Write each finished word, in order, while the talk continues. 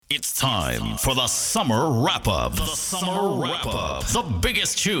It's time for the Summer Wrap-Up. The Summer Wrap-Up. The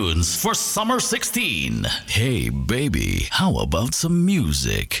biggest tunes for Summer 16. Hey, baby, how about some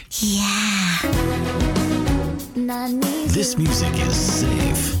music? Yeah. This music is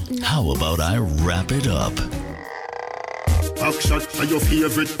safe. How about I wrap it up? Backshot are your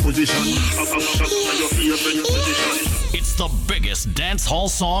favorite position. Backshot are your favorite position. It's the biggest dance hall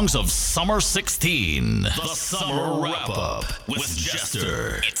songs of Summer 16. The Summer Wrap-Up with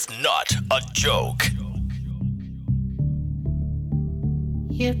Jester. It's not a joke.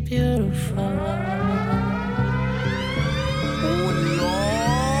 You're beautiful. Oh Lord.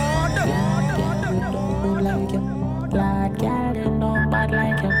 Glad girl, you know bad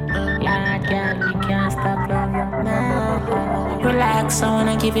like you. Glad girl, we can't stop love you now. Relax, I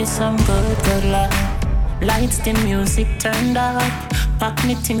wanna give you some good love. Lights, the music turned up. Pack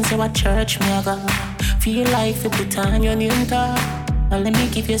me things, you at church, me I go. Feel like you put on your new top. Well, let me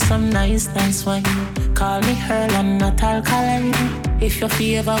give you some nice wine. Call me Earl and not Alkaline. If you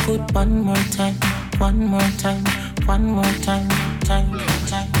feel good, one more time.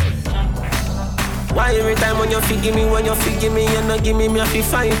 Why every time when you forgive me, you not give me a feel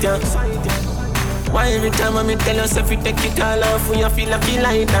fight, yeah? Why every time when me tell yourself you take it all off when you feel like you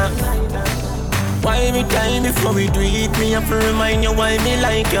like that? Why every time before we do it, me have to remind you why me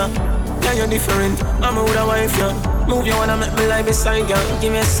like you? Yeah, you're different, I'm with a wife, yeah. Move you wanna make me lie beside you.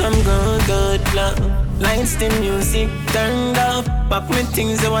 Give me some good love. Lights, the music turned up. Pack me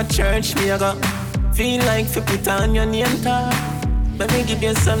things you at church, me I go. Feel like you put on your name tag. Let me give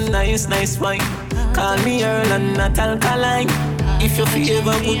you some nice wine. Call me Earl and not Alkaline. If you feel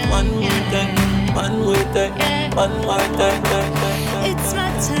ever good, one more time. It's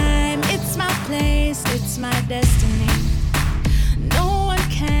my time, it's my place, it's my destiny. No one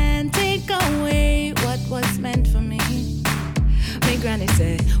can take away what was meant for me. My granny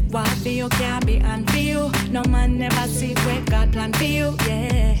said, what for you can't be unfor you. No man never see where God plan for you.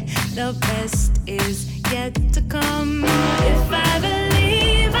 Yeah, the best is yet to come. If I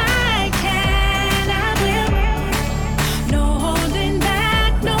believe I can, I will. No holding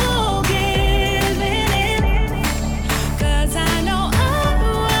back, no giving in. 'Cause I know I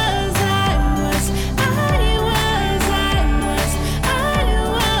was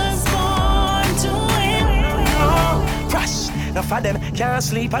born to win. Oh, crush. Now for them can't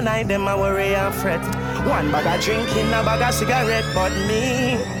sleep at night, them I worry and fret. One bag of drinking, a bag of cigarette, but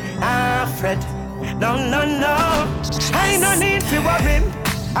me, I fret. No. I no need to worry.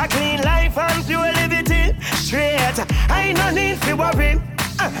 A clean life and pure liberty. Straight. I no need to worry.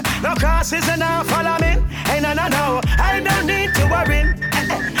 No crosses and no follow me. Hey, no. I don't need to worry.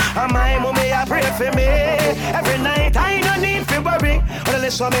 And my mommy I pray for me every night. I no need to worry. Well,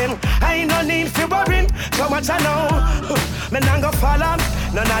 listen me. I no need to worry. So much I know. Me not go follow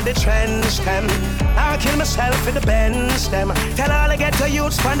none of the trends them. I'll kill myself in the bends them. Tell all I get to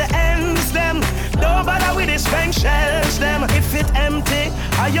youths from the ends them. Don't bother with the spent shells them. If it empty,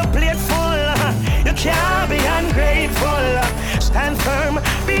 are you plate full? You can't be ungrateful. Stand firm,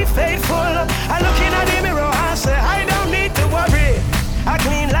 be faithful. I look in at the mirror and say I don't need to worry. A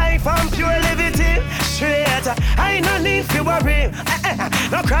clean life and pure liberty. Straight, I no need to worry.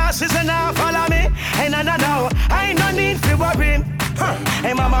 No crosses and now follow me. Hey, no. I no need to worry.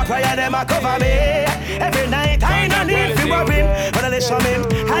 Hey, mama prayer them a cover me every night. I no need to worry. But listen me,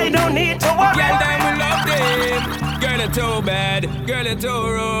 I don't need to worry. Girl, time we love them. Girl, you're too bad. Girl, you're too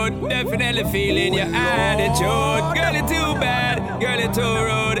rude. Definitely feeling your attitude. Girl, you're too bad. Girl, you're too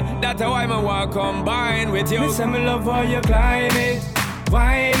rude. That's how I want combine with you. Listen, me love how you climb it,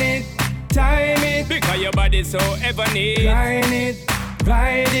 wine it, time it. Because your body's so ever neat. Climb it,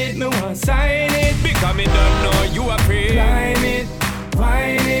 ride it, me want sign it. Because me don't know you are free. Climb it,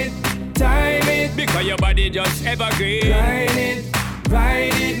 wine it, time it. Because your body just evergreen. Climb it,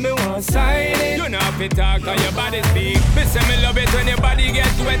 ride it, me want sign it. You know if you talk or your body speak. Me say me love it when your body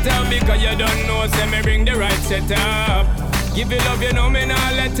gets wetter. Because you don't know, say me bring the right setup. Give you love, you know me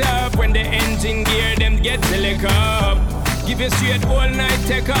not let up. When the engine gear, them get slick up. Give you straight all night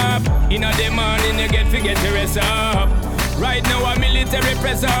take up. In the morning you get to rest up. Right now a military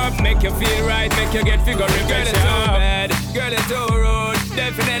press up. Make you feel right, make you get figure refresh up. Girl, it's too bad, girl, it's too rude.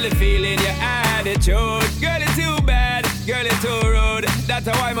 Definitely feeling your attitude. Girl, it's too bad, girl, it's too rude. That's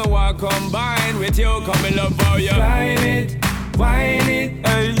how I want combine with you. Come in love for you. Climb it, wine it,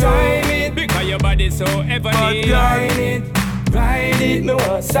 hey, time it. Because your body's so ever neat. Climb it, ride it, me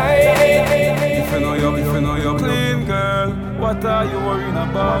want sign it. If you know you're clean, girl, what are you worrying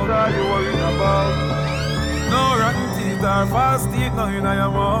about? No rotten teeth or fast teeth, no in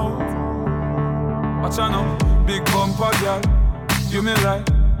your mouth. Watch out now, big bumper girl, you me like.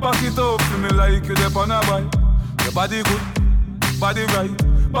 Back it up to me like you dep on a bike. Your body good, body right.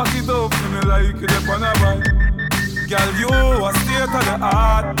 Back it up to me like you dep on a bike. Girl, you a state of the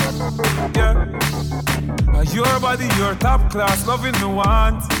art. Yeah. Your body, your top class, loving me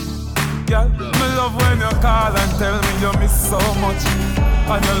want. Girl, me love when you call and tell me you miss so much.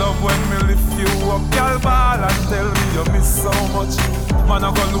 And you love when me lift you up. Girl, ball and tell me you miss so much. Man,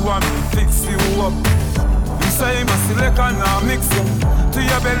 I gonna want me fix you up. You say me select and now mix you. To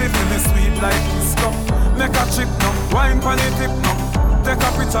your belly feel me sweet like this cup. Make a trick now, wine pon the tip now. Take a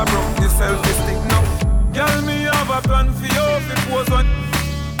picture, bro, the selfie stick now. Girl, me have a plan for you. If it was one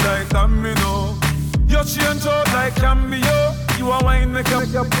like that, me know. You change out like cameo. You a wine make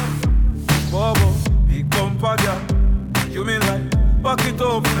up. Bobo, big bumper girl. You me like. Back it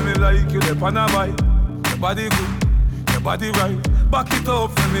up for me like you dep on a bike. Your body good, your body right. Back it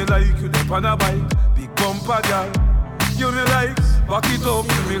up for me like you dep on a bike. Big bumper girl. You me like. Back it up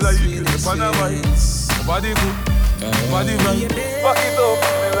for me like you dep on a bike. Your body good, your body right. Back it up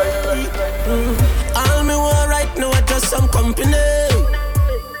for me like. All me want right now is just some company.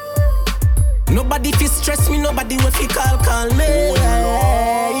 Nobody fi stress me, nobody will fi call me.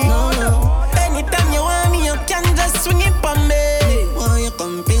 No. Anytime you want me, you can just swing it for me. Want your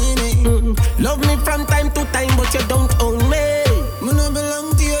company? Love me from time to time, but you don't own me. Me no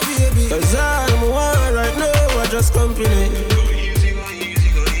belong to you, baby. 'Cause all me want right now is just company. Go easy.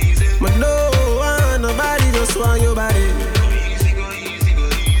 But no want nobody, just want your body. Go easy.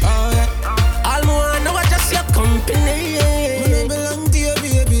 Oh yeah. All me want now is just your company.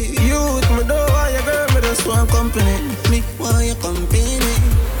 Just want company, me want your company.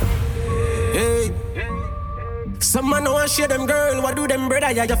 Hey, some man don't want share them girl. What do them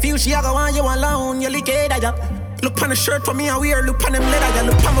brother? Yeah, you feel she a go want you alone. You lick it, yeah. Look on the shirt for me I wear. Look on them leather, yeah.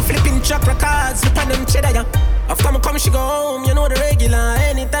 Look on my flipping chocolate cards. Look on them cheddar, yeah. After me come, she go home. You know the regular.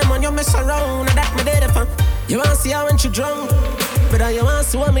 Anytime when you mess around, that me dead for. You want see her when she drunk, brother. You want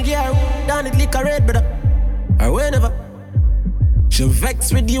see when me get her down it lick a red, brother. Or whenever. She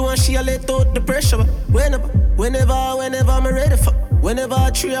vex with you and she a let out the pressure. Whenever I'm ready for.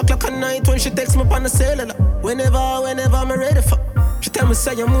 Whenever 3 o'clock at night when she texts me on the cellular. Whenever I'm ready for. She tell me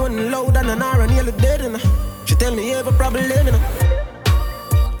say you're moaning loud and an hour and nearly dead in her. She tell me you have a problem living her.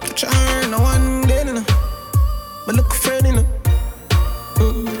 Catch her no one dead in her. But look friend in her.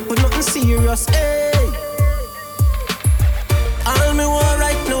 But nothing serious, hey. All me want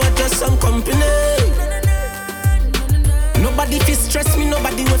right now is just some company. Nobody fi stress me,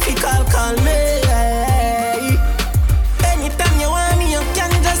 nobody will fi call me. Anytime you want me, you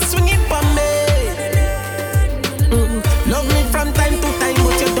can just swing it for me. Love me from time to time,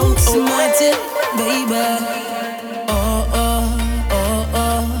 but you don't own me, baby.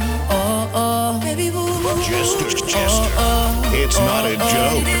 Baby boo. Just. It's not a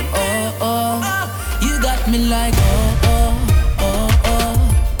joke. You got me like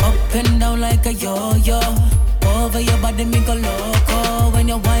up and down like a yo-yo. Over your body me go loco when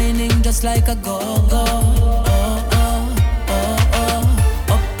you're whining just like a go-go.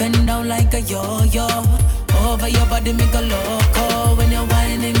 Up and down like a yo-yo. Over your body me go loco when you're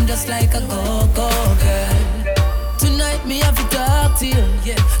whining just like a go-go, girl. Tonight me have to talk to you,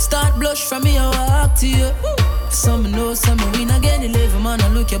 yeah. Start blush from me, I walk to you. Some know, some win again. 11 man, I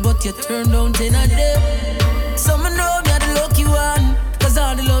look you, but you turn down 10 a day. Some know me are the lucky one, 'cause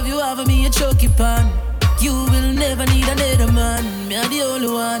all the love you have of me, you choke it pan. You will never need another man. Me are the only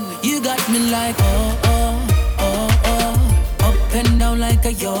one. You got me like up and down like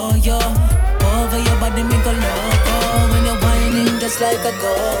a yo-yo. Over your body me go loco when you're whining just like a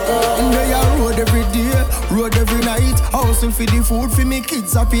go-go. And they are road every day, road every night. Hustle for the food for me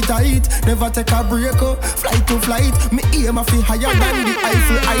kids appetite. Never take a break, flight to flight. Me aim a fi higher than the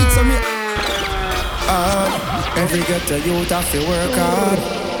Eiffel Heights. So me every ghetto youth have to work hard.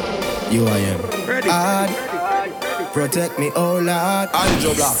 You I am hard. Protect me, oh Lord.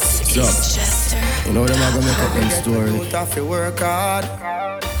 Aljo Black. You know them are gonna make up them story. Youth have to work hard.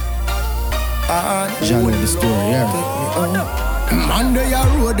 Jah know the story, yeah. Monday I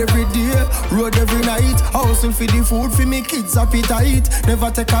road every day, road every night. Hustle for the food for me kids appetite. Never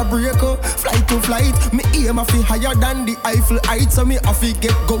take a break, flight to flight. Me aim a fi higher than the Eiffel Heights. So me a fi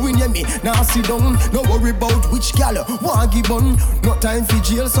get going, yeah me. Now sit down, no worry about which gal want give bun. No time for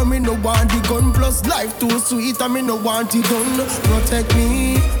jail, so me no want the gun. Plus life too sweet, and me no want it done. Protect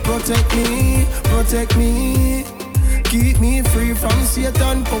me, protect me, protect me. Keep me free from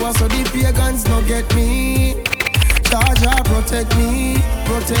Satan power, so the pagans no get me. Jah protect me,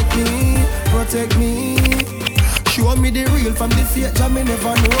 protect me, protect me. Show me the real from the fake. Jah me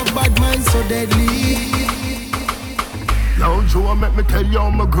never know bad mind so deadly. Yo, Joe, make me tell you how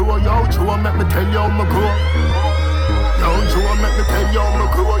me grow. Yo, Joe, make me tell you how me grow. Yo, Joe, make me tell you how me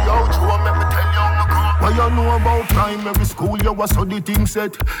grow. Yo, Joe, make me tell you how me grow. What you know about primary school? You was so the thing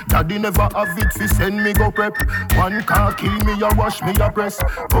set. Daddy never have it fi send me go prep. One car kill me, you wash me, you press.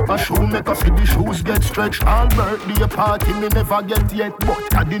 Pop a shoe maker fi the shoes get stretched. All birthday party me never get yet. But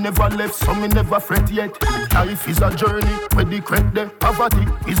daddy never left, so me never fret yet. Life is a journey where the crack there. Poverty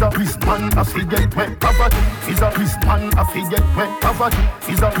is a prison, I fi get wet. Poverty is a prison, I fi get wet. Poverty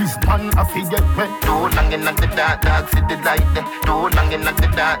is a prison, I fi get wet. Too long in the dark city light there. Too long in the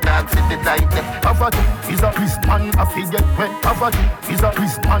dark city light there. Poverty is a prison, I fi get wet. Poverty is a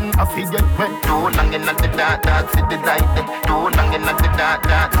prison, I fi get wet. Too long in the dark city light there. Too long in the dark.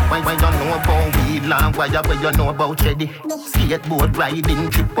 Why you know about weed long? Why you know about Cheddy? Skateboard riding,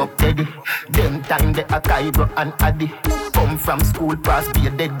 trip up Teddy. Them time they a Cairo and Addy. Come from school past be a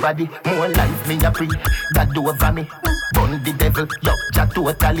dead body. More life me a free, God over me. Bun the devil, yup, ja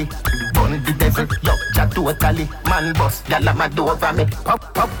totally. Bun the devil, yup, ja totally. Man boss, y'all mad over me.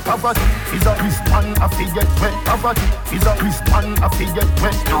 Poverty is a prison, I fi get wet. Poverty is a prison, I fi get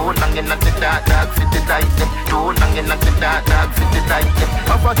wet. Too long in the dark city light there. Too long in the dark city light there.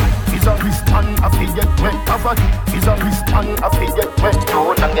 Poverty is a prison, I fi get wet. Poverty is a prison, I fi get wet.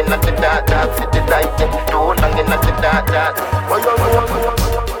 Too long in the dark city light there. Too long in the dark.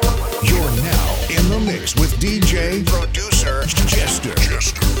 You're now in the mix with DJ, producer, Jester.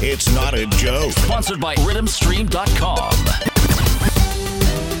 It's not a joke. Sponsored by rhythmstream.com.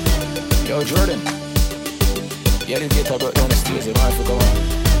 Yo, Jordan. Yeah, this guitar broke down the stairs. You want to go on?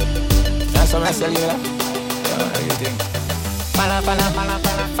 That's what I tell you, yeah? How you think? Fala,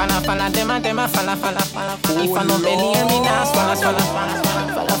 dem, if I no belly, I mean, fala.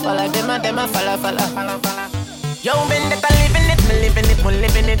 Yo, been that I living it,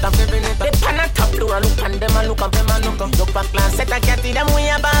 I'm living it. They pan a top floor, look and them a look up. Look back, glance, set a cat in them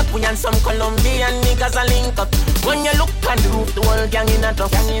way back. We and some Colombian niggas a link up. When you look on the roof, the whole gang in a drop.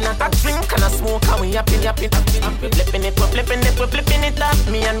 That drink and a smoke, and we yapping. We're flipping it up.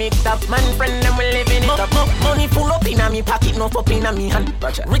 Me and me top man friend, them we living it up. Money full up in a me pocket, no up in a me hand.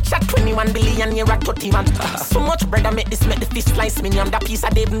 Rich at 21 billion, you're at 31. So much bread, I make the fish slice. Me on that piece, I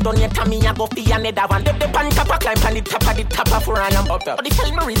didn't done yet, me I go for another one. The pan top, I climb on the top of where I am. But the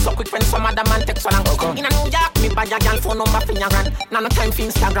tell me read so quick when some other man text so long. In a New York, me buy a girl phone number for your grand. Now no time for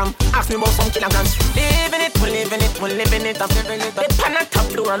Instagram, ask me about some kilograms. Living it, I'm living it. They pan a top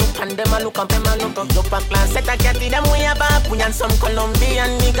floor, look and them a look up. Look back, glance, set a cat in them way back. We and some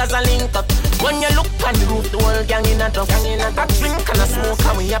Colombian niggas a link up. When you look on the roof, the whole gang in a drop. That drink and a smoke,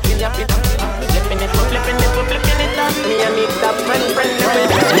 and we yapping. Flipping it up. Me and me top man friend.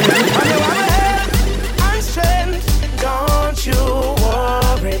 Don't you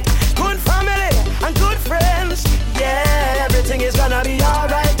worry. Good family and good friends. Yeah, everything is gonna be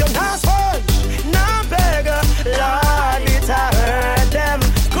alright. Don't ask for, no beggar. Lord, it hurt them.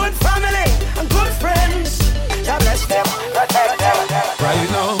 Good family and good friends. God bless them, protect them. Right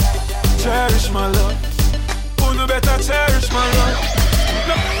now, cherish my love. Who better cherish my love?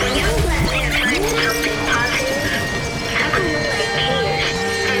 When you let their friends something positive, how come nobody cares?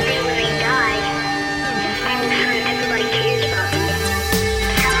 And then when they die, all of a sudden everybody cares about them.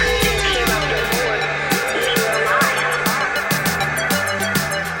 How come you didn't care about them more when they were alive?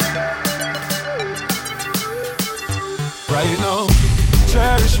 Right now,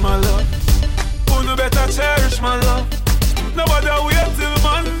 cherish my love. Who better cherish my love? Nobody wait till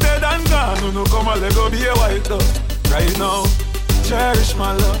man dead and gone. No come and let go be a white dove. Right now, cherish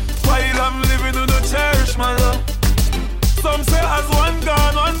my love. While I'm living, no cherish my love. Some say as one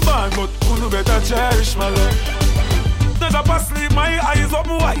gone, one born, but who better cherish my love? Never pass sleep, my eyes up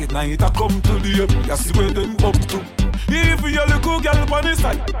wide. Night I come to the up, you see where them up to. If you little girl on the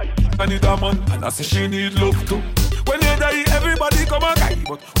side, I need a man, and I say she need love too. When you die, everybody come and guy,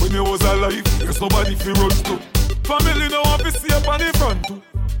 but when you was alive, there's nobody fi run to. Family no want to see up on the front too.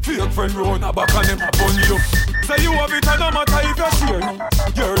 Fake friend round a back and them upon you. Say you have it and no matter if you share now.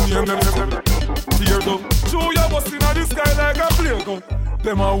 Your name them tear down. Show your bus in the sky like a play gun.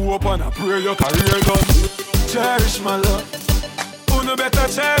 Them a hope and a pray your career done. Cherish my love. Who no better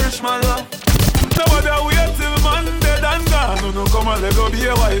cherish my love? Nobody wait till man dead and gone. No come and let go be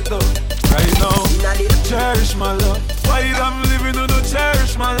a white dove. Right now, cherish my love. While I'm living, no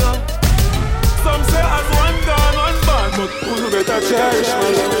cherish my love. Some say as one gone, one born, but who better cherish my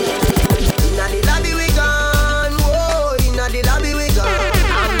love? Inna the lobby we gone, whoa. Inna the lobby we gone.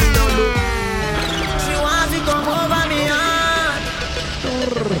 And me no look. She want to come over me heart.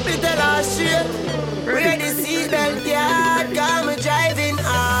 Me tell her shit. Ready the seatbelt, yeah. Got me driving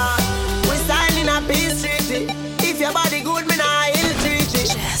hard. We signing a peace treaty. If your body good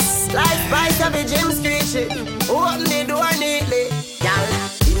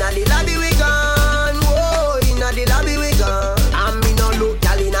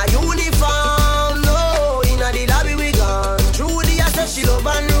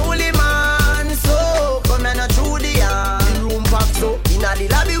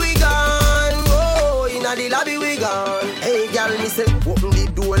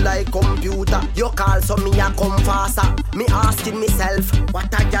master. You call so me a come faster. Me asking myself,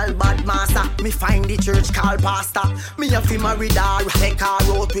 what a gal bad master. Me find the church call pastor. Me a fi married her, take her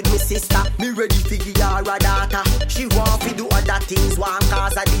out with me sister. Me ready fi give her a daughter. She want fi do other things, want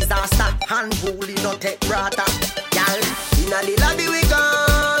cause a disaster. Unruly no take brata. Gal, inna the lobby we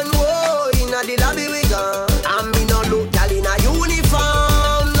gone. Whoa, inna the lobby we gone. And me no look gal in a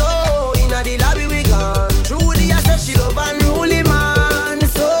uniform. No, inna the lobby we gone. Trudy I say she love unruly man.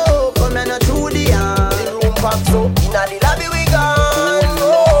 So come and through the yard. The room pop so inna the lobby we gone.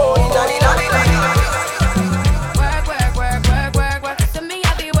 Oh, inna the lobby we gone. Work, work, work, work, work, work. So me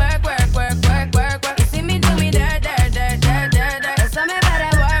happy work, work, work, work, work, work. You see me do me dirt, dirt, dirt, dirt, dirt, dirt. So me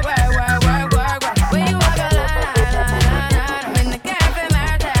better work, work, work, work, work, work. When you walk a line, when the cafe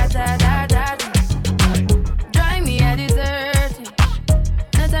man, ta, ta, ta, ta, ta. Drive me at dessert.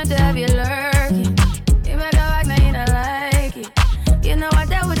 No time to have you lurking. You make a walk, now you don't like it. You know I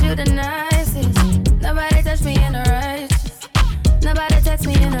dealt with you the nicest. Nobody touched me in a righteous. Nobody text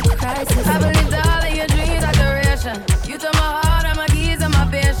me in a crisis. I believed all of your dreams are duration. You took my heart, and my keys, and my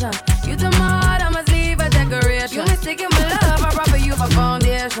patience. You took my heart, I must leave a decoration. You mistaken my love, I proper you for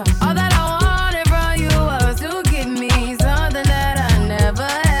foundation. All that I wanted from you was to give me something that I never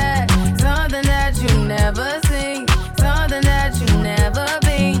had, something that you never seen, something that you never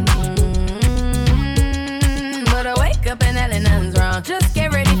been. But I wake up and hell nothing's wrong. Just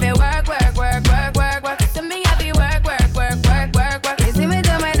get ready for work, work, work, work, work, work. To me, I be work, work, work, work, work, work. You see me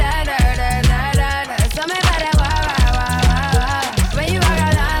do my da da da da da da. So me better wah wah wah wah wah. When you walk a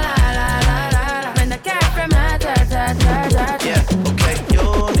la la la la la. When the cat from my ta ta ta ta. Yeah, okay, you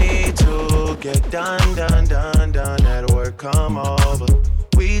need to get done, done, done, done. At work, come over.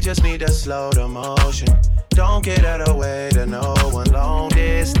 We just need to slow the motion. Don't get out of the way to no one. Long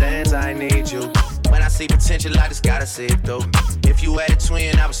distance, I need you. When I see potential, I just gotta see it through. If you had a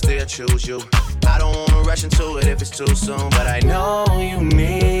twin, I would still choose you. I don't wanna rush into it if it's too soon, but I know you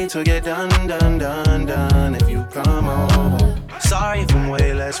need to get done, done, done, done. If you come over, sorry if I'm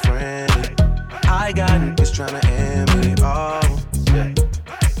way less friendly. I got niggas tryna end me. Oh, yeah.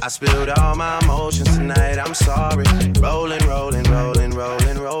 I spilled all my emotions tonight. I'm sorry. Rolling, rolling, rolling,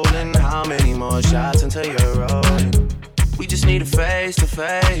 rolling, rolling. How many more shots until you're rolling? We just need a face to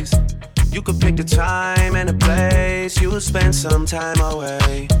face. You could pick the time and the place. You would spend some time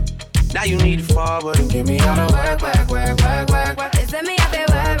away. Now you need to forward and give me all the work, work, work, work, work, work. You see me up there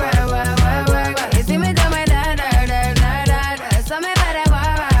work, work, work, work, work, work. You see me do my da da da da da da. So me better wah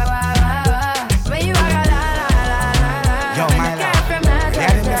wah wah wah wah. When you walk a la la la la la. Yo, my love.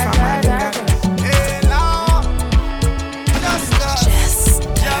 Yeah, me from my finger. Hey, Lord. Just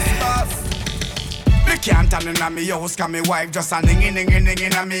us. Me can't turn in me house, cause me wife just a ding in me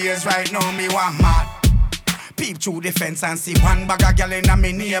ears right now. Me want mad. Peep through the fence and see one bag of girl in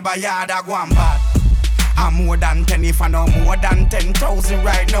me neighbor yard a go and bad. I'm more than 10 if I know more than 10,000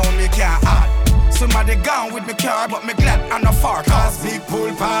 right now. Me can't add. Somebody gone with me car, but me glad I'm not far. Cause big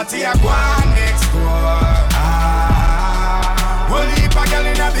pool party a go on next door. We'll leave a girl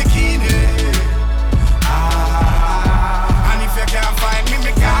in a bikini. And if you can't find me,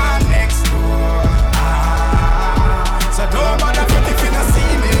 me gone next door. So don't bother if you don't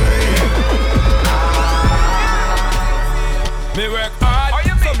see me. Me work hard,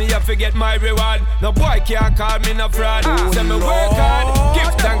 so me have to get my reward. No boy can't call me no fraud. So me work hard,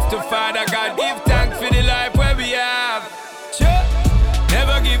 give thanks to Father God. Give thanks for the life where we have. Sure,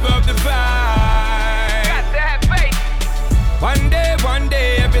 never give up the fight. Got to have faith. One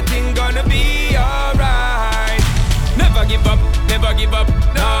day, everything gonna be alright. Never give up, no. Never give up,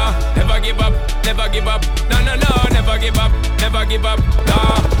 no. Never give up, no. Never give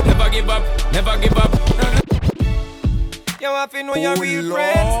up, no. You have to know your real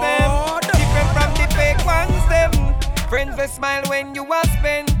friends, them. Different from the fake ones, them. Friends that smile when you are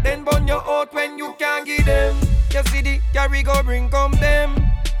spend, then burn your out when you can't give them. You see the carry go bring come them.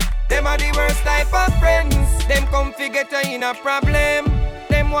 Them are the worst type of friends. Them come figure you in a problem.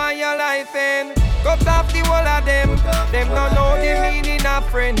 Them want your life end. Cut off the whole of them. Them don't know the meaning of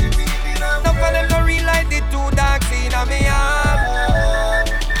friends. None of them don't realize the two dogs in a me heart.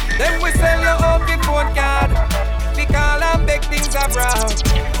 Them we sell you out the phone card. We call and beg things abroad.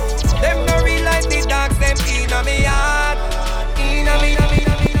 Them don't realize the dogs them in a me heart. In a me.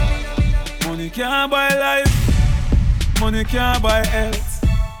 Money can't buy life. Money can't buy health.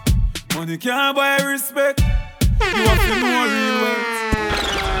 Money can't buy respect. You have to know real wealth.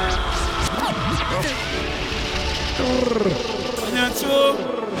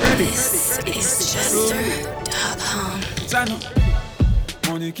 This is Chester.com.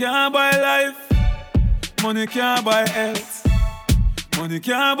 Money can't buy life. Money can't buy health. Money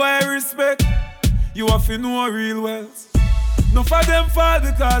can't buy respect. You have to know real wealth. No for them fall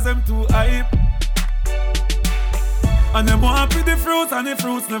because them too hype. And them want to the fruits and the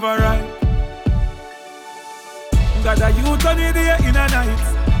fruits never ripe. Got a youth on the day in a night.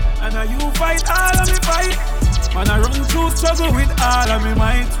 And a you fight all of me fight. Man I run through struggle with all of me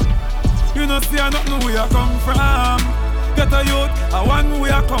might. You know see I not know where you come from. Get a youth, I one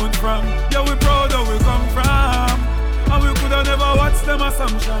where you come from. Yeah we proud of where we come from. And we coulda never watched them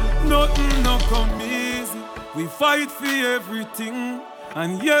assumption. Nothing no come easy. We fight for everything.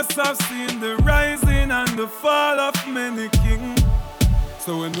 And yes I've seen the rising and the fall of many kings.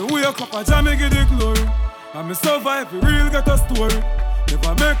 So when we wake up I jam me give the glory. And me survive, we real get a story.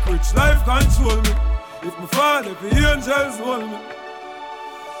 Never make rich life control me. If me fall, if the angels hold me.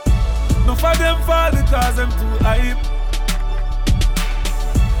 No for them fall because them too hype.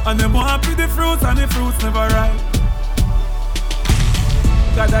 And them want to the fruits and the fruits never ripe.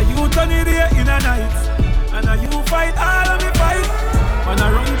 Got a youth on the day in a night. And a you fight all of me fight. And I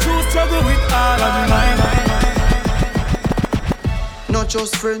run through struggle with all of me mind. Not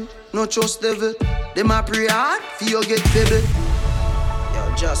just friend, not just devil. Them a pray hard, for you get baby.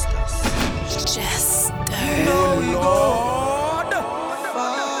 Yo, justice. Jester. No, we go.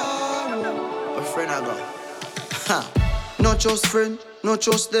 A friend I go. Ha. Not just friend, not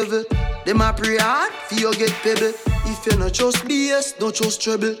just devil. Them a pray hard, for you get baby. If you not just BS, not just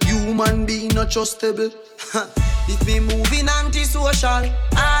trouble. Human being, not just stable. If me moving anti-social,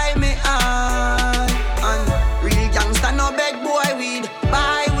 I may I. And real gangsta no beg boy weed.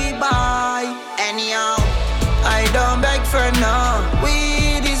 Buy we buy. Anyhow, I don't beg for no.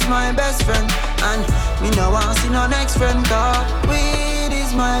 Weed is my best friend. And me no want see no next friend. Cause weed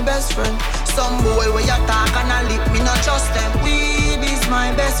is my best friend. Some boy where you talk and I lip, me not trust them. Weed is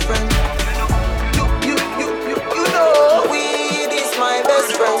my best friend. You know, weed is my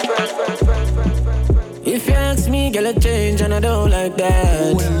best friend. If you ask me, girl, I change and I don't like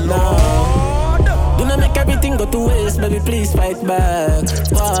that. No, do not make everything go to waste, baby, please fight back.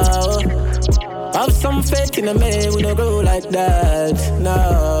 Wow, have some faith in a man, we don't go like that.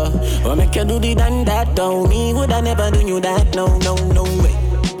 No, what make you do the done that, don't me, would I never do you that, no way.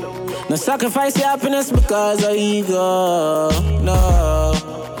 No sacrifice your happiness because of ego, no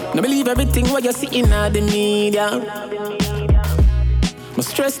believe everything what you see in the media. I'm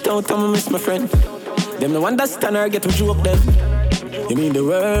stressed out, I'm miss my friend. Them no understand or get to joke them. You mean the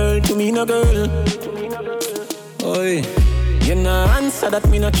world to me, no girl. Oi, you no answer that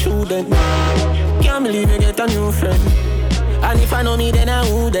me not true then. Can't believe you get a new friend. And if I know me then I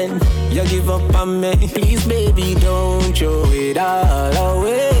wouldn't. You give up on me. Please baby don't throw it all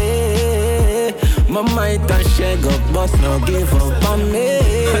away. My might and shake up but no give up on me.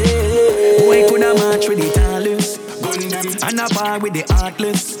 Boy coulda match with the talents. And a bar with the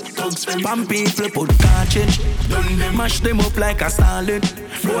heartless. Some people put cartridge. Mash them up like a salad.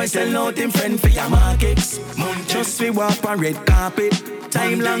 Boy sell out him friend for your markets. Just we walk on red carpet.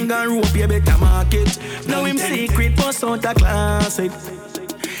 Time long and rope you better market. Now him secret bust out a classic.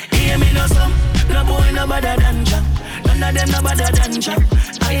 Hear me no some. No boy no better than Jack. None of them no better than Jack.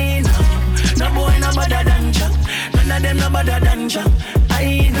 I know. No boy no better than Jack. None of them no better than Jack.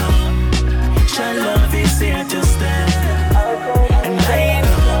 I know. Shall love is here to stay. And I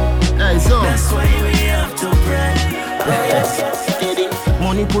know. That's why we have to pray.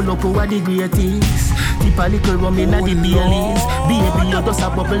 Money pull up over the greatest. Tip a little rum inna the Baileys. Baby, you just a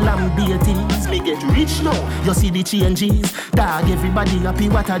bubble and beaties. Me get rich now, you see the changes. Dog, everybody happy,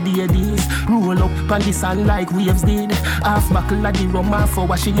 what a day this. Roll up on the sun like waves did. Half buckle of the rum, half for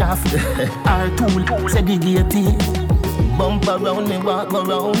wash it off. Our tool segregated. Bump around me, walk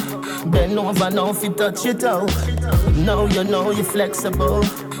around. Bend over now if you touch it out. Now you know you're flexible.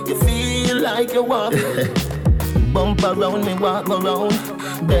 You feel like you walk. Bump around me, walk around.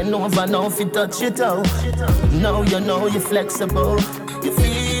 Bend over now if you touch it out. Now you know you're flexible. You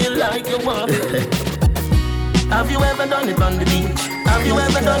feel like you walk. Have you ever done it on the beach? Have you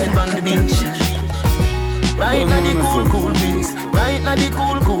ever done it on the beach? Right now the cool breeze. Right now the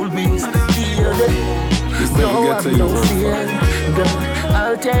cool breeze. Feel it. No, have no fear. Girl,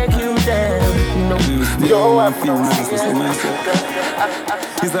 I'll take you there. No, have no fear.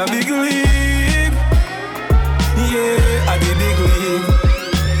 It's a big league. Yeah, I did big league.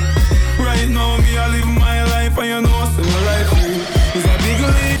 Right now, me, I live my life, and you know, so my life is a big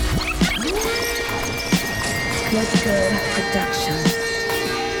league. What's good production?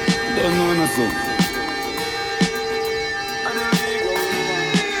 Don't know nothing.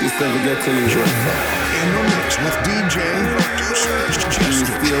 This never get to you. In the mix with DJ Producer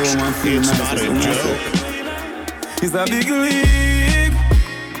Chester. It's not a joke. It's a big league.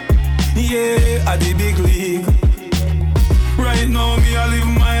 Yeah, at the big league. Right now, me I live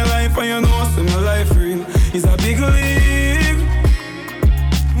my life, and you know, see my life real. It's a big league.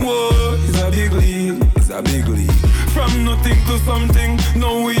 Whoa, it's a big league. It's a big league. From nothing to something,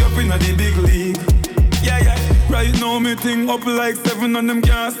 now we up in the big league. Yeah, yeah. Right now, me thing up like 7 on them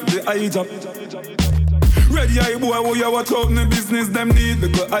gas, the eye job. Ready eye boy, who you watch out in the business, them need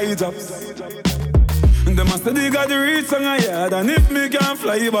because eye jobs. And them must they got the reach on a yard, and if me can't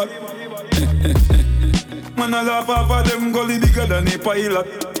fly back. Man, I laugh off of them gully bigger than a pilot.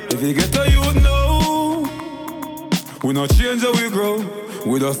 If you get to you know, we not change how we grow.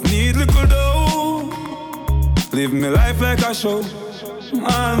 We just need little dough. Live me life like a show.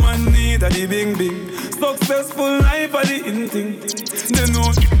 All man need a the bing bing. Successful life are the in thing. They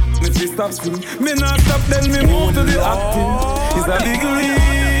know me fi stop swing. Me not stop then me move to the acting. It's a big league.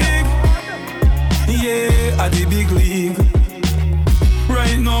 Yeah, at the big league.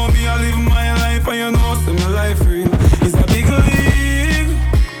 Right now me I live my life, and you know see my life real. It's a big league.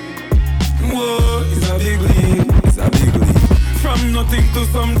 Whoa, it's a big league. It's a big league. From nothing to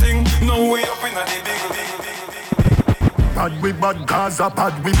something, now we up in the big league. Bad we bad, Gaza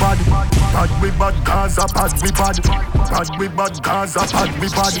bad we bad. Bad we bad, Gaza bad we bad. Bad we bad, Gaza bad we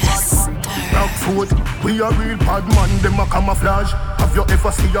bad. Black food, we a real bad man, them a camouflage. Have you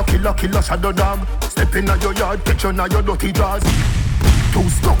ever seen a killer shadow dog? Step in your yard, catch you your dirty jaws. Too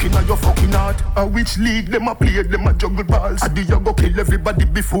stuck in your fucking heart. A which league them a play, them a juggle balls. Adi you go kill everybody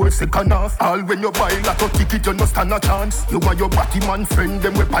before second half. All when you buy like a ticket, you no stand a chance. You and your batty man friend,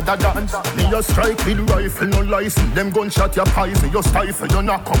 them we pada dance. Me a strike with rifle, no license. Them gunshot your poison, you stifle, you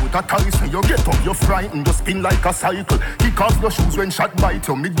knock out a Tyson. You get up, you frightened, you spin like a cycle. Kick off your shoes when shot bite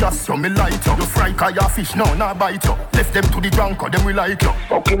you. Me gas you, me light you. You fry kaya fish, no, nah bite you. Left them to the drunk, or them we like you.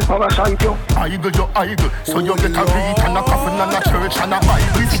 Fucking parasite you. Idle, you idle. So you get a read and a coffin and a church and a Bible.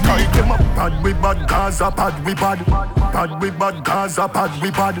 Bad we bad, Gaza bad we bad. Bad we bad, Gaza bad we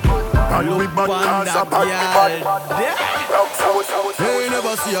bad. Bad we bad, Gaza bad we bad. Hey,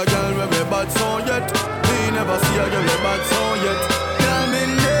 never see a girl with a bad song yet. Hey, never see a girl with a bad song yet. Yeah, me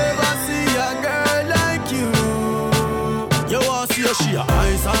never see a girl like you. You want to see a she a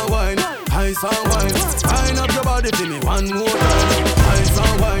ice and wine, ice and wine. Wind up your body to me one more time. Ice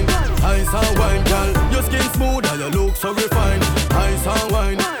and wine, girl. Your skin smooth and your look so refined. Ice and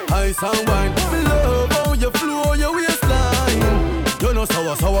wine, ice and wine. Love how you flow your waistline. You know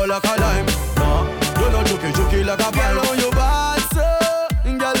sour like a lime. Nah, you know juky like a pine. Girl, how you bad so,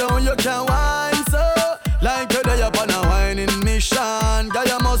 girl, how you can wine so. Like you're there upon a whining mission. Girl,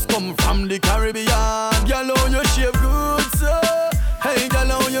 you must come from the Caribbean. Girl, how you shape good so. Hey, girl,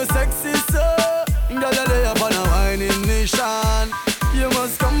 how you sexy so. Girl, you're there upon a whining mission. You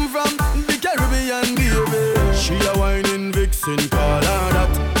must come from the Caribbean, baby. She a whining vixen, call her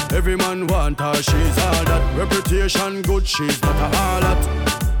that. Every man want her, she's all that. Reputation good, she's not a harlot.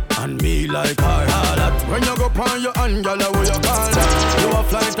 And me like her harlot. When you go on your hand, girl, where you call that? You a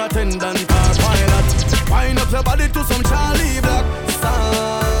flight attendant, car pilot. Wind up your body to some Charlie Black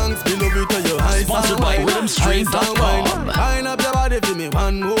songs. Below it to your eyes. Sponsored by RhythmStream.com. Wind up your body for me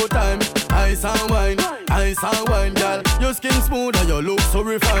one more time. Ice and wine, girl. Your skin smooth and your look so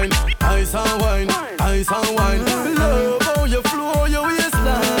refined. Ice and wine, love how you flow your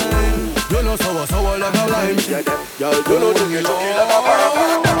waistline. You know sour like a lime. Girl, you know juky like a pine.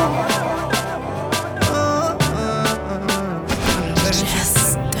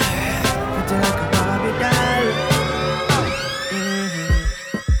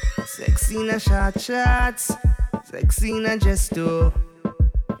 Sexy na shots, sexy na gesto.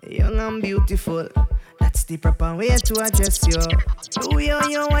 Young and beautiful, that's the proper way to address you. The way how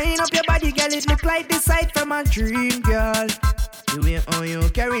you wind up your body, girl, it look like the sight from a dream, girl. The way how you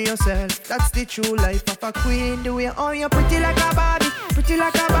carry yourself, that's the true life of a queen. The way how you pretty like a Barbie, pretty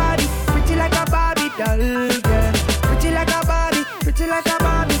like a Barbie, pretty like a Barbie doll, girl. Pretty like a Barbie, pretty like a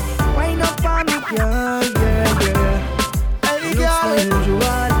Barbie. Wind up for me, girl, yeah. Hey, girl,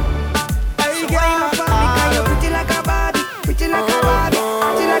 unusual. Hey, girl, wind up for me, girl, you pretty like a Barbie, pretty like a Barbie.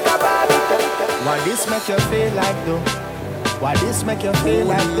 Why this make you feel like though? Why this make you feel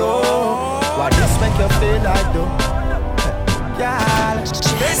like though? Why this make you feel like though? Girl,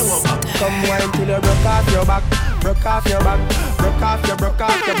 come wine till you broke off your back, broke off your back, broke off your back.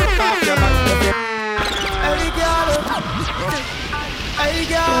 Hey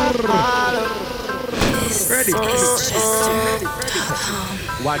girl, ready?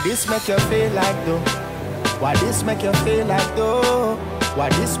 Why this make you feel like though? Why this make you feel like though? Why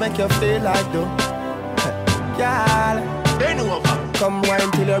this make you feel like though? Girl, come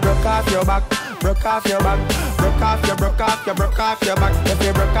wine till you broke off your back, broke off your back, broke off your back. If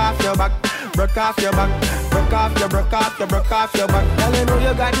you broke off your back, broke off your back, broke off your back. Girl, you know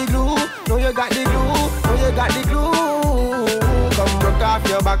you got the glue, know you got the glue, know you got the glue. Come broke off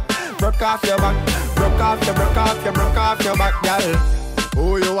your back, broke off your back, broke off your back, girl.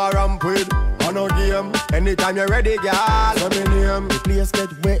 Who you are ramp with? On no game. Anytime you're ready, girl. Let me name. The place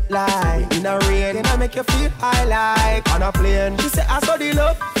get wet like in a rain. Then I make you feel high like on a plane. She say I saw the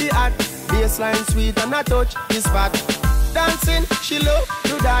love, the hot baseline sweet and I touch this spot. Dancing, she love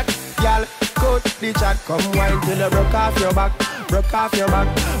do that, girl. Cut the chat, come wine till you broke off your back, broke off your back,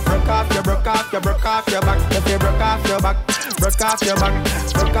 broke off your back. If you broke off your back, broke off your back,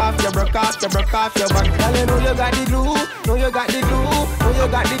 broke off your back. Girl, you know you got the glue, know you got the glue, know you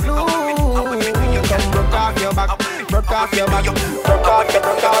got the glue. Come broke off your back, broke off your back, broke off your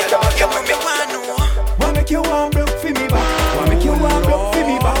back. Wanna make you warm broke for me back? Wanna make you warm broke for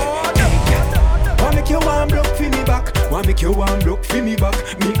me back? Wanna make you warm broke for me back? Wanna make you warm broke for me back?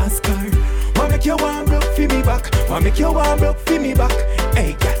 Me ask her. Wanna make you warm broke for me back? Wanna make you warm broke for me back?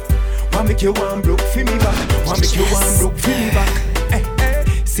 Hey, girl. Wanna make you warm broke for me back? Wanna make you warm broke for me back? Hey, hey.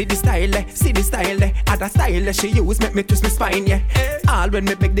 See the style, other style she use make me twist my spine, yeah. All when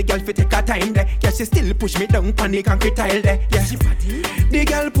me beg the girl fi take her time, there. Yeah, she still push me down on the concrete tile, there. Yeah, the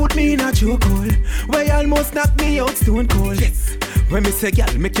girl put me in a chokehold, where you almost knock me out stone cold. Yes. When me say,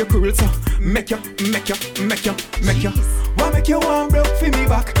 girl, make you cool, so make you. Wanna make you warm broke for me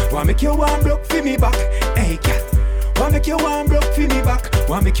back? Wanna make you warm broke for me back? Hey, girl. Wanna make you warm broke for me back?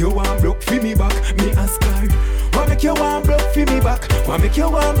 Wanna make you warm broke for me back? Me ask her. Wanna make you warm broke for me back? Wanna make you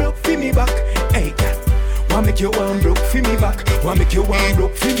warm broke for me back? Hey, girl. Wanna make you warm broke for me back? Wanna make you warm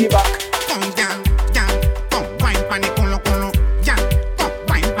broke for me back? Come down, come wine pan it, colo, yeah. Come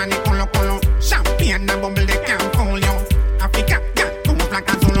wine pan it, colo. Champagne and bubble they can't fool you. Africa, yeah, come up like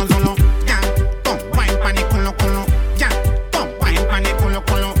a solo, yeah. Come wine pan it, colo, yeah. Come wine pan it,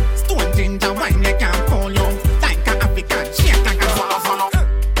 colo. Stone ginger wine they can't fool you. Like a African, shake like a solo.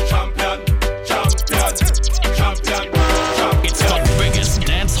 Champion. It's the biggest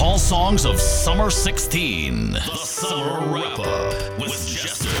dance hall songs of Summer 16. The Summer Wrap-Up with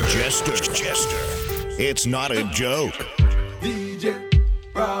Jester. It's not a joke. DJ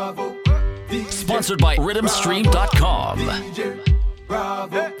Bravo. Sponsored by RhythmStream.com. DJ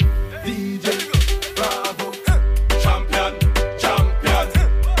Bravo. DJ Bravo. Champion.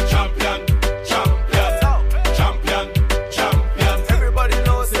 Everybody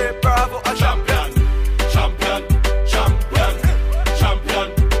knows say Bravo a champion. Champion.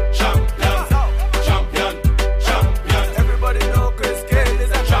 Everybody know Chris Cale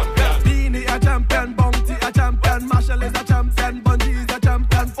is a champion. Beanie a champion, Bounty a champion, Marshall is a champion, Bungie is a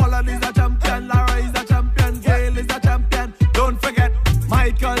champion, Folland is a champion, Lara is a champion, Gale is a champion. Don't forget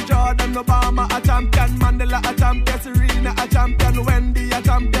Michael Jordan, Obama a champion, Mandela a champion, Serena a champion, Wendy a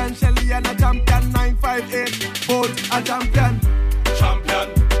champion, Shelly and a champion, 958 both a champion. Champion.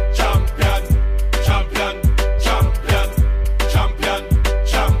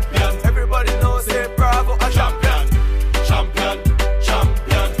 Everybody knows say Bravo a champion. Champion.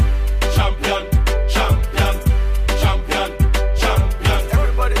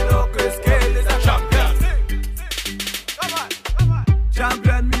 Everybody know Chris Cale is a champion. Come on.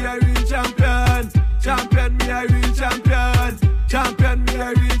 Champion, me a real champion. Champion, me a real champion. Champion, me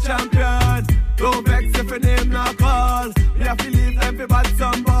a real champion. Don't vex if your name not call. We have to leave them for bad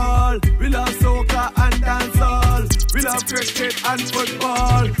some ball. We love soccer and dancehall. We love cricket and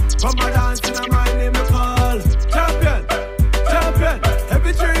football. Come a dance in a my name we call. Champion.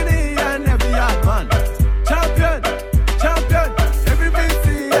 Every trainee and every hard man. Champion. Every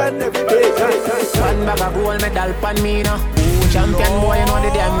busy and every day. One bag of gold medal pan me now. Ooh, champion boy, you know the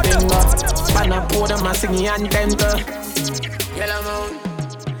damn thing. Pan a podium and sing your anthem. Yellow moon.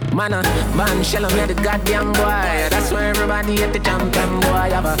 Man, shell me the goddamn boy. That's why everybody at the champion boy.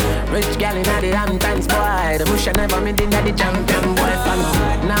 Have a rich gal in the damn dance boy. The bush never made in the champion boy.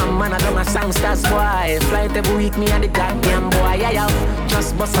 Now man, I don't a songsters boy. Flight every week me at the goddamn boy. Yeah.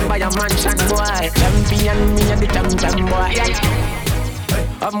 Just bust up by a mansion boy. Champion me at the champion boy. Yeah.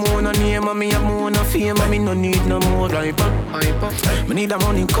 I've more no name and me have more no fame and me no need no more hyper. Me need a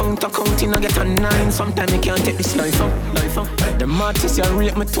money counting and get a 9. Sometimes me can't take this life up. The artists you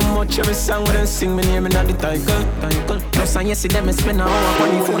rate me too much. Every song when they sing me name in the title. Plus and yes, them me spend a hour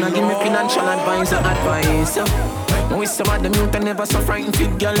on the phone and give me financial advice and advice. With some of them youth never so frightened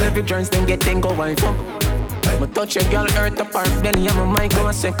fit girl. Every joints them get then go wife up. Me touch a girl, earth apart belly, and my mic go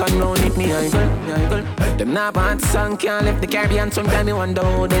a second round hit me high girl. Them nah bad song can't lift the Caribbean. Sometimes me wonder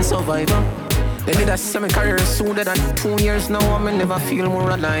how they survive. They did a semi-career sooner than 2 years now. I never feel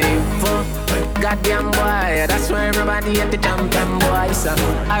more alive. Goddamn boy, that's why everybody at the champion boy. So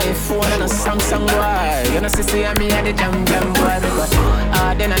iPhone and a Samsung boy. You know, see me at the champion boy. Because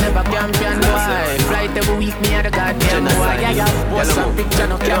then I never champion boy. Flight every week, me at the goddamn boy. Yeah, what's up, picture,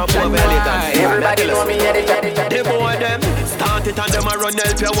 no caption boy. Everybody know me at the champion. The boy them start it and them a run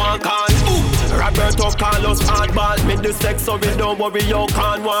help you walk on. Roberto Carlos hardball. Me the sex so we don't worry you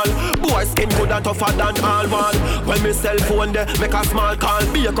can't wall. Boy skin good and tougher than all wall. When me cell phone there make a small call.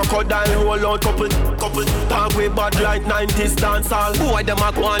 Be a crocodile roll out couple. Talk way bad like 90s dancehall. Boy them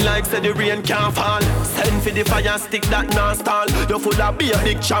a go on like say the rain can't fall. Send for the fire stick that non stall. You full of be a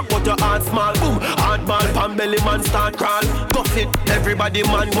big chop but your heart small. Boom hardball pan belly man start crawl. Buff it everybody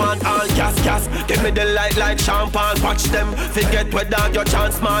man want all gas. Give me the light like champagne. Watch them forget where dog your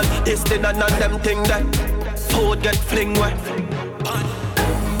chance man. This thing and none them thing that food get fling wet.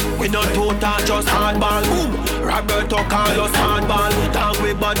 We no total just hardball. Boom Roberto Carlos hardball. Dog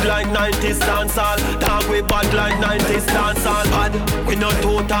we bad like 90s dancehall. Dog we bad like 90s dancehall. Bad. We no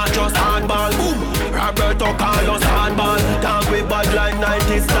total just hardball. Boom Roberto Carlos hardball. Dog we bad like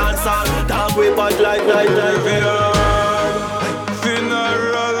 90s dancehall. Dog we bad like 90s.